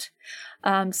 _pod.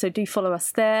 So do follow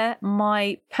us there.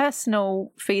 My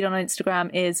personal feed on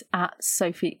Instagram is at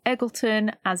Sophie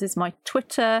Eggleton, as is my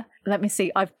Twitter. Let me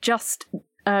see. I've just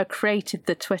created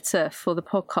the Twitter for the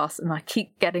podcast, and I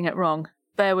keep getting it wrong.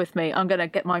 Bear with me. I'm going to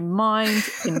get my mind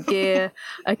in gear.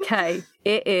 Okay.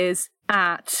 It is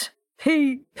at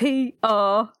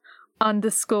PPR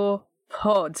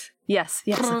 _pod. Yes,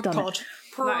 I've done it.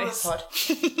 Nice.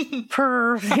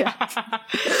 Yeah.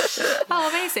 Oh,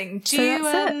 amazing. Do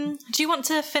you want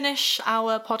to finish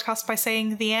our podcast by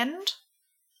saying the end?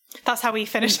 That's how we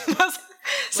finish.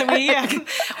 So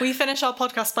we finish our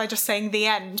podcast by just saying the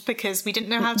end, because we didn't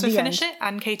know how to The finish end. it,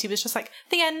 and Katie was just like,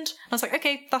 the end. I was like,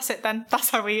 okay, that's it then. That's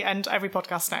how we end every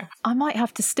podcast now. I might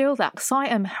have to steal that, because I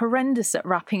am horrendous at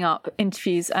wrapping up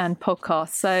interviews and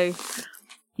podcasts. So,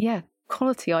 yeah,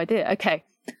 quality idea. Okay.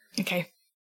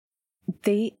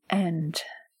 The end.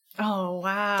 Oh,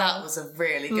 wow. That was a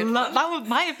really good one. That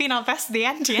might have been our best the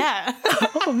end yet.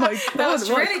 Oh my God. That was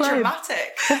what a really claim.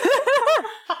 dramatic.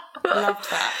 Loved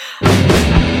that.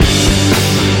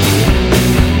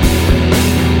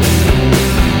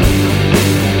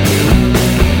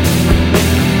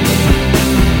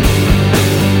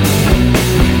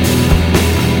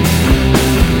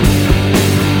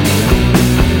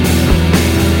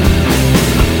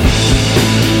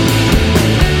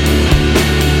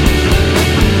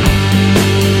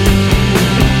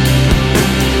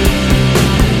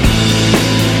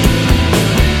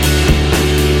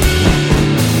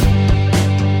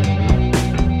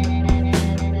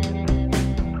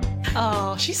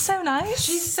 Oh, she's so nice.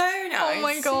 She's so nice. Oh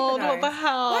my God, super what the nice.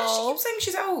 hell? Why does she keep saying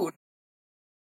she's old?